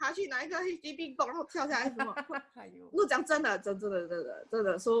不懂爬去哪一个 HDB 洞，然后跳下来什么？我讲真的，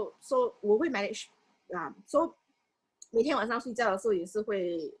说我会 manage 啊，说每天晚上睡觉的时候也是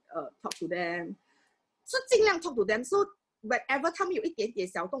会talk to them， 是尽量 talk to them， 说。whenever 他们有一点点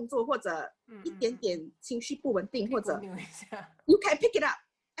小动作或者一点点情绪不稳定，或者 you can pick it up.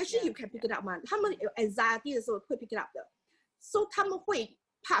 Actually, you can pick it up 嘛。他们有 anxiety 的时候会 pick it up 的， so 他们会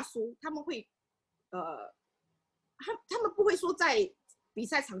怕输，他们会他们不会说在比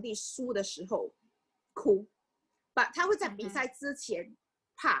赛场地输的时候哭， but 他会在比赛之前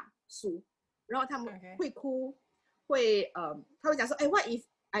怕输，然后他们会哭，会他会讲说，what if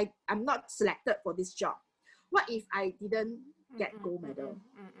I'm not selected for this job?What if I didn't get gold medal?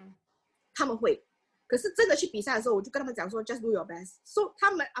 他们会，可是真的去比赛的时候，我就跟他们讲说 ，just do your best. So 他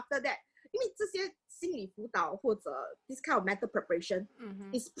们 after that， 因为这些心理辅导或者 this kind of mental preparation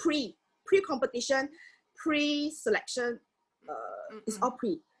is pre competition, pre selection, it's all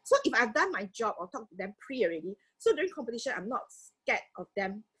pre. So if I've done my job or talk to them pre already, so during competition I'm not scared of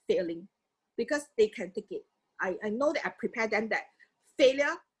them failing because they can take it. I know that I prepare them that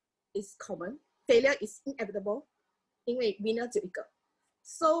failure is common.Failure is inevitable, 因为 winner 只有一个。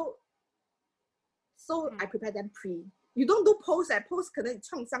So I prepare them pre. You don't do post post 可能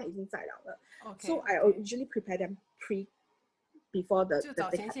创伤已经在了。So I usually prepare them pre before the 就早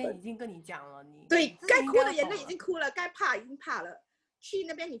前先已经跟你讲了，你对该哭的眼泪已经哭了，该怕已经怕了。去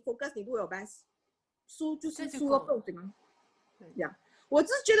那边你 focus， 你 do your best， 输就是输了，不行吗？这样，我只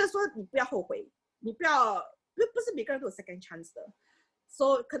是觉得说你不要后悔，你不是每个人都有 second chance 的。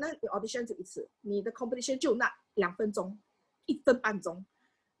So 可能你 audition 就一次，你的 competition 就那2分钟，1分半钟，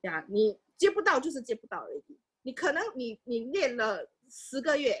呀，你接不到就是接不到而已。你可能你练了10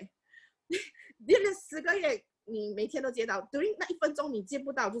个月，练了10个月，你每天都接到，对于那1分钟你接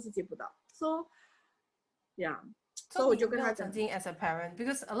不到就是接不到。So， 呀。所以我就跟他讲， as a parent,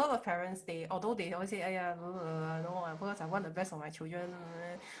 because a lot of parents although they always say, 哎呀 no, because I want the best of my children,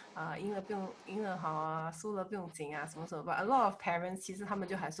 赢了好啊，输了不用紧啊，什么什么。But a lot of parents 其实他们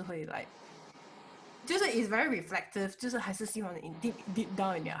就还是会like， 就是 is very reflective， 就是还是希望你 deep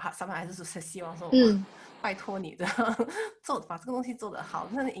down in their heart， 他们还是希望说，拜托你的把这个东西做得好，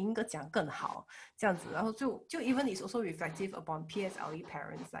那你赢个奖更好，这样子。然后就 even is also reflective upon PSLE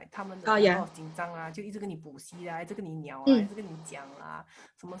parents， like 他们的比较紧张啊，就一直跟你补习啊，一直跟你聊啊，一直跟你讲啊，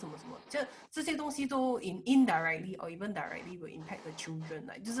什么什么什么，就这些东西都 indirectly or even directly will impact the children，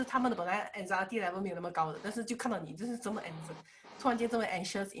 like 就是他们的本来 anxiety level 没有那么高的，但是就看到你就是这么 突然间这么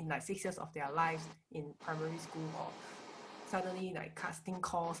anxious in like 6 years of their lives in primary school or suddenly like casting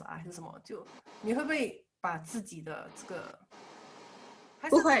calls 啊还是什么，就你会不会把自己的这个，还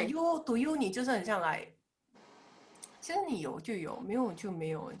是 do you 你就是很像来，其实你有就有，没有就没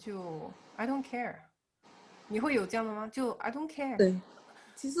有，就 I don't care， 你会有这样的吗？就 I don't care。对，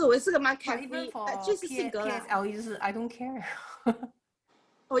其实我也是个蛮 carefree， 就是性格啦。PSLE 就是 I don't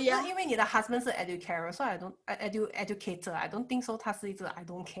care。yeah， 因为你的 husband 是 educator， 所以 I don't educator， I don't think so， 他是一直 I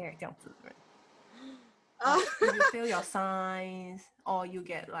don't care 这样子的人。If you fail your science or you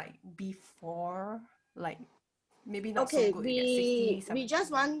get like B4, like maybe not so good. Okay, we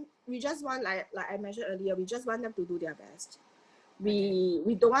just want like I mentioned earlier, we just want them to do their best.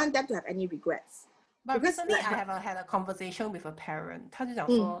 We don't want them to have any regrets. But recently I have had a conversation with a parent， 他就讲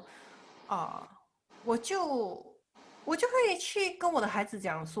说，我就会去跟我的孩子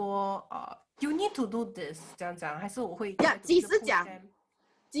讲说，you need to do this， 这样讲，还是我会几时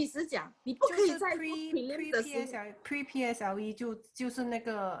讲，你不可以在 pre PSLE 就是那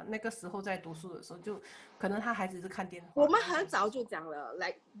个时候在读书的时候，就可能他孩子是看电话。我们很早就讲了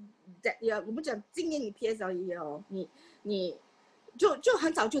 ，like that year， 我们讲今年你 PSLE 哦，你就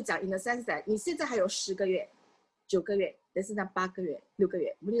很早就讲 ，in the sense that 你现在还有10个月、9个月，但是那8个月、6个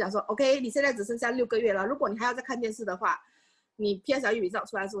月，我们就讲说 ，OK， 你现在只剩下6个月了，如果你还要再看电视的话，你 PSLE result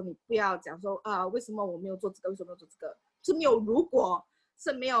出来的时候，你不要讲说为什么我没有做这个，为什么没有做这个，是没有如果。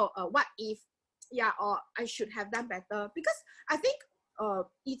是没有what if yeah or I should have done better because I think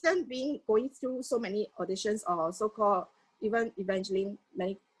Ethan being going through so many auditions or so-called even eventually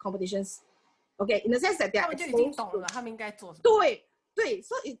many competitions okay in the sense that they are exposed to 他们应该做什么对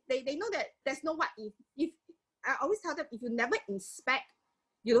so they know that there's no what if I always tell them if you never inspect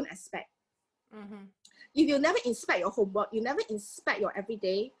you don't expect if you never inspect your homework you never inspect your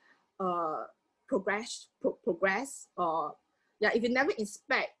everyday progress or yeah, if you never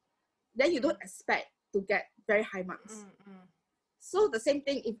inspect, then you don't expect to get very high marks. So the same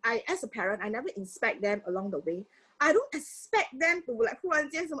thing, if I as a parent, I never inspect them along the way. I don't expect them to like 忽然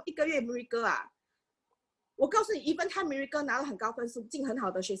间什么1个月 miracle 啊。我告诉你 ，even 他 miracle 拿了很高分数，进很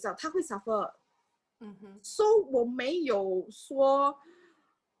好的学校，他会 suffer。So 我没有说，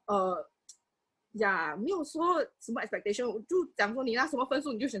没有说什么 expectation， 我就讲说你拿什么分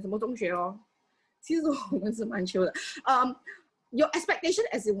数你就选什么中学哦。其实我们是蛮 chill 的，有 expectation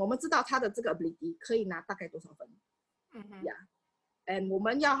as in 我们知道他的这个 ability 可以拿大概多少分，and 我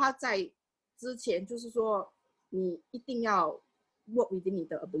们要他在之前就是说你一定要 work within 你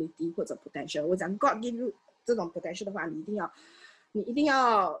的 ability 或者 potential。我讲 God give you 这种 potential 的话，你一定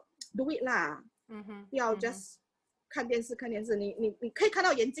要 do it 啦，不要 just 看电视，你可以看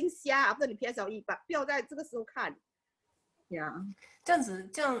到眼睛瞎，或者你 PSLE， 不要在这个时候看，这样。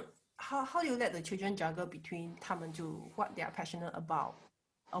How do you let the children juggle between 他们就 what they are passionate about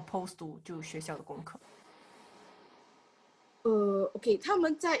opposed to 就学校的功课？OK， 他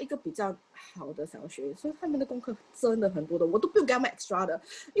们在一个比较好的小学，所以他们的功课真的很多的，我都不用给他们 extra 的，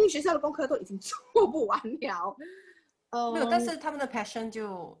因为学校的功课都已经做不完了。没有，但是他们的 passion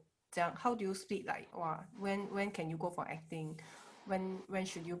就这样。How do you split like 哇 when can you go for acting? When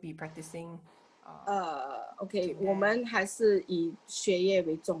should you be practicing? OK， 我们还是以学业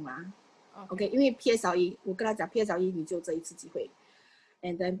为重啊。OK， 因为 PSLE， 我跟他讲 PSLE 你就这一次机会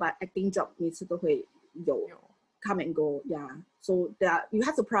 ，and then by acting job 每次都会有 come and go， So you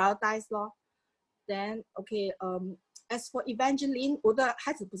have to prioritize 咯。Then as for Evangeline， 我的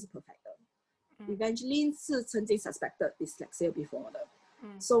孩子不是 perfect 的，Evangeline 是曾经 suspected dyslexia before 的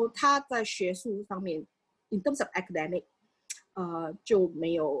，so 他在学术方面 in terms of academic， 就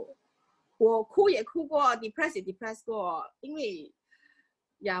没有。我哭也哭过 ，depress 也 depress 过，因为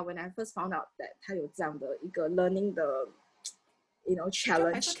when I first found out that 他有这样的一个 learning 的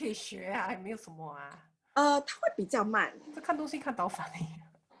challenge， 还是可以学啊，也没有什么啊。他会比较慢，这看东西看倒反了。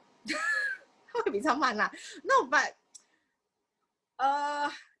他会比较慢啦。No but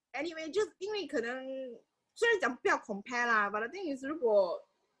anyway， 就因为可能虽然讲不要 compare 啦 ，but the thing is 如果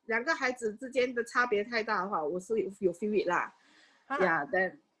两个孩子之间的差别太大的话，我是有 feel it 啦。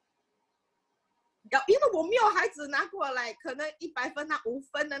then。因为我没有孩子拿过来，可能100分拿5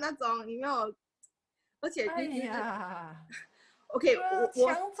分的那种，有没有？而且，OK，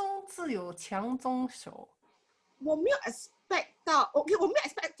 强中自有强中手。我没有 expect 到 ，OK， 我没有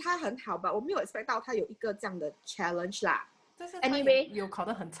expect 他很好吧，我没有 expect 到他有一个这样的 challenge 啦。但是 anyway， 有考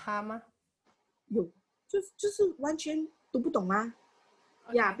得很差吗？有，就是完全读不懂啊。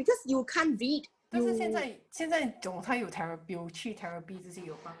because you can't read。但是现在总他有 therapy， 去 therapy 这些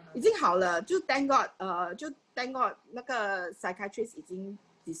有帮忙，已经好了，就 thank God， 就 thank God 那个 psychiatrist 已经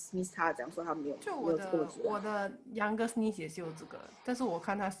dismiss 他，讲说他没有这个问题。我的 youngest niece 也是有这个，但是我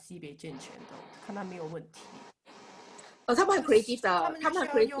看他西北健全的，看他没有问题。他们很 creative 的，他们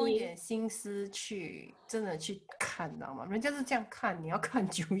需要用一点心思去真的去看，知道吗？人家是这样看，你要看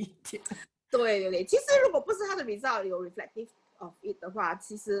久一点。对，其实如果不是他的 result 有 reflective of it 的话，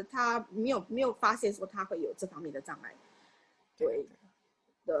其实他没有发现说他会有这方面的障碍。对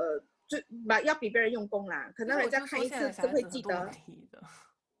的，就要比别人用功啦。可能人家看一次都会记得。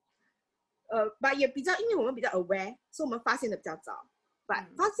也比较，因为我们比较 aware， 所以我们发现的比较早。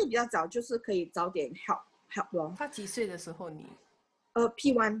发现比较早就是可以早点 help 咯。他几岁的时候你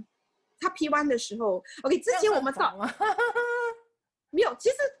？P1， 他 P1 的时候 ，OK， 之前我们到没有，其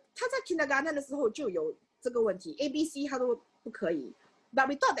实他在 kindergarten 的时候就有这个问题 ，ABC 他都不可以。But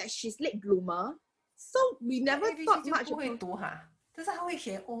we thought that she's late bloomer, so we never thought much. 不会读哈，但是他会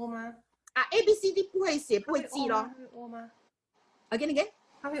写 O 吗？ABCD 不会写，不会记咯。会 O 吗 ？Again，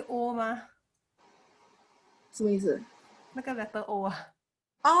 他会 O 吗？什么意思？那个 letter O 啊。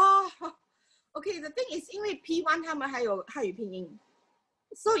OK，the thing is， 因为 P1 他们还有汉语拼音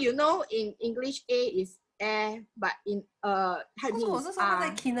 ，so you know in English A is A，but in 汉语拼音。我是说他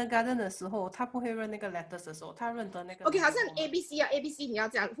在 kindergarten 的时候，他不会认那个 letters 的时候，他认得那个。OK， 好像 ABC 你要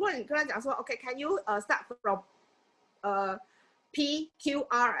讲，或者你跟他讲说 ，OK，can you start from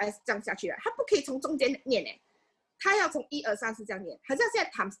PQRS 这样下去，他不可以从中间念诶，他要从1、2、3、4这样念，好像现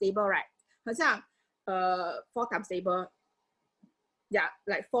在 times table right， 好像4 times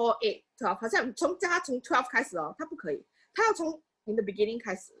table。like 4、8、12， 好像从12开始哦，他不可以，他要从 in the beginning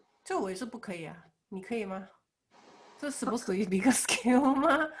开始。这我也是不可以啊，你可以吗？这是不属于一个 skill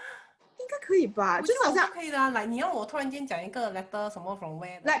吗？应该可以吧，就是好像可以的啊。来，你要我突然间讲一个 letter 什么 from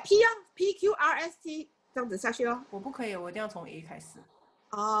where？ 来 PQRST 这样子下去哦。我不可以，我一定要从 A 开始。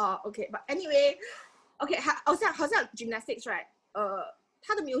OK，but anyway，OK， 好像 gymnastics right，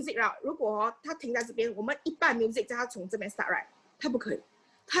 他的 music right， 如果他停在这边，我们一半 music 叫他从这边 start right。他不可以，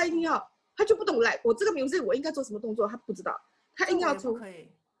他一定要，他就不懂来，我这个 music 我应该做什么动作，他不知道，他硬要出。这我也不可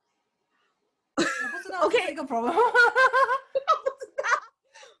以。我不知道 OK 这是一个 problem。我不知道，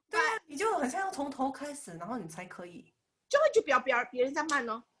对啊，你就好像要从头开始，然后你才可以。就比人家慢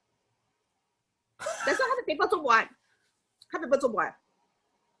哦。但是他的 paper 做不完，他 paper 做不完。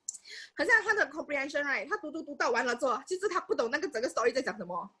好像他的 comprehension right， 他读到完了之后，其实他不懂那个整个 story 在讲什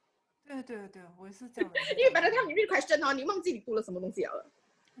么。对，我也是这样的。因为本来他你 read question 哦，你忘记你读了什么东西了。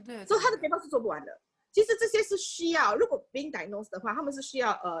对，所以他的 paper 是做不完的。其实这些是需要，如果 being diagnosed 的话，他们是需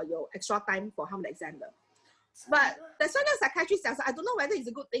要有 extra time for 他们的 exam 的。But that's why the psychiatrist says, I don't know whether it's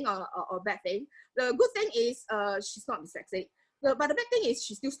a good thing or bad thing. The good thing is she's not dyslexic. But the bad thing is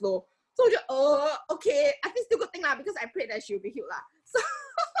she's still slow. So 我就okay, I think still good thing lah because I prayed that she will be healed 啦。So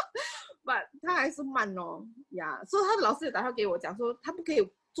but 他还是慢哦呀。所以他的老师也打电话给我讲说，他不可以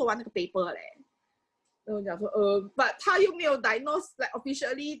做完那个 paper 嘞。然后我讲说but 他又没有 diagnose like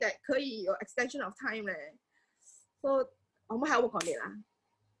officially that 可以有 extension of time 嘞。So 我们还要 work on it 啦。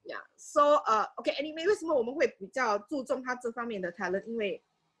Yeah, so okay, anyway， 为什么我们会比较注重他这方面的 talent？ 因为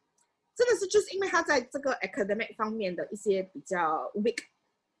真的是就是因为他在这个 academic 方面的一些比较 weak，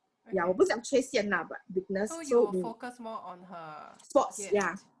 呀，我不讲缺陷啦 ，but weakness. So you focus more on her sports, gift.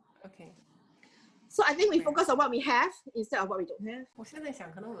 yeah. Okay. So I think we focus on what we have instead of what we don't have. 我现在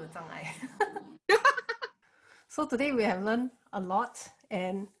想，可能我有障碍。So today we have learned a lot,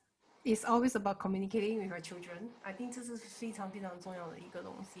 and it's always about communicating with your children. I think 这是非常非常重要的一个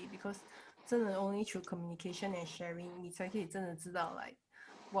东西 because 真的 only through communication and sharing 你才可以真的知道 like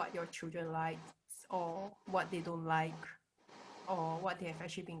what your children like or what they don't like or what they have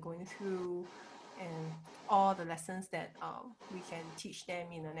actually been going through and all the lessons that we can teach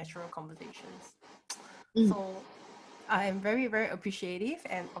them in the natural conversations. So I am very, very appreciative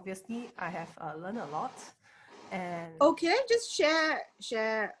and obviously I have learned a lot. And okay, just share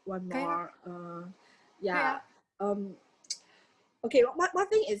one more. Yeah. Okay, one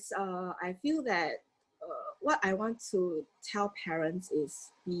thing is I feel that what I want to tell parents is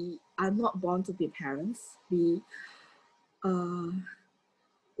we are not born to be parents. We all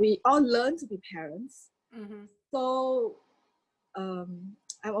learn to be parents. Mm-hmm. So I'm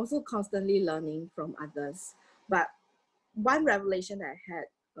also constantly learning from others. But one revelation that I had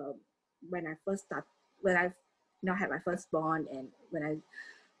when I had my firstborn and when I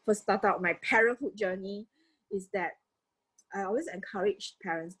first started out my parenthood journey is that I always encourage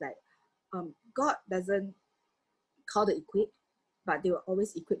parents that God doesn't call the equipped, but they will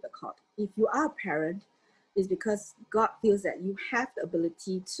always equip the called. If you are a parent, it's because God feels that you have the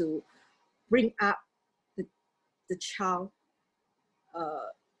ability to bring up the child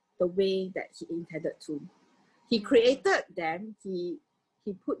the way that He intended to. He created them, He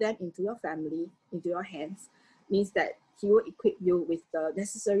put them into your family, into your hands, means that He will equip you with the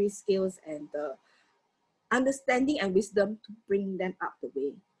necessary skills and the understanding and wisdom to bring them up the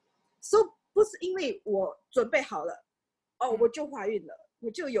way. So 不是因为我准备好了，我就怀孕了，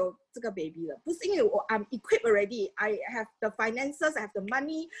我就有这个 baby 了，不是因为I'm equipped already, I have the finances, I have the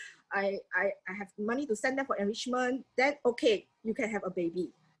money, I have the money to send them for enrichment, then okay, you can have a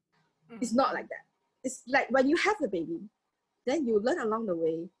baby. It's not like that. It's like when you have the baby, then you learn along the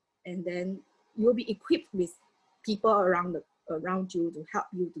way, and then you'll be equipped with people around you to help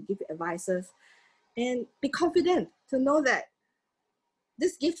you, to give you advices, and be confident to know that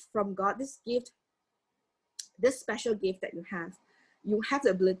this gift from God, this special gift that you have the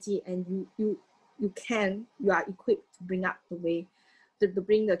ability, and you are equipped to bring up the way, to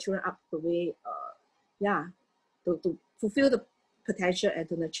bring the children up the way, to fulfill the potential and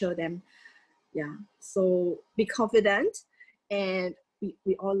to nurture them. Yeah, so be confident, and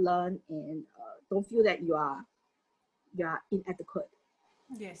we all learn, and don't feel that you are inadequate.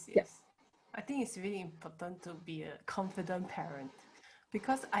 Yes. Yeah. I think it's really important to be a confident parent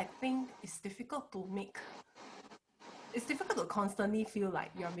because I think it's difficult to constantly feel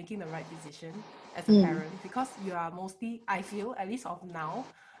like you're making the right decision as a parent because you are mostly, I feel, at least of now,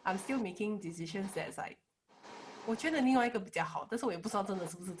 I'm still making decisions that's like 我觉得另外一个比较好，但是我也不知道真的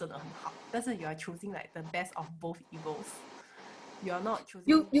是不是真的很好。但是 you are choosing like the best of both evils. You are not choosing.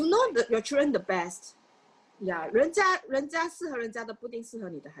 You know that your children the best. Yeah, 人家适合人家的不一定适合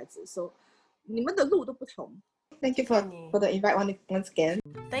你的孩子， so 你们的路都不同。Thank you for the invite once again.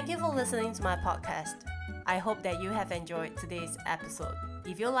 Thank you for listening to my podcast. I hope that you have enjoyed today's episode.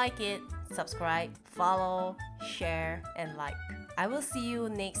 If you like it, subscribe, follow, share, and like. I will see you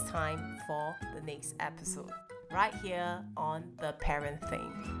next time for the next episode, right here on The Parent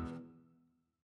Thing.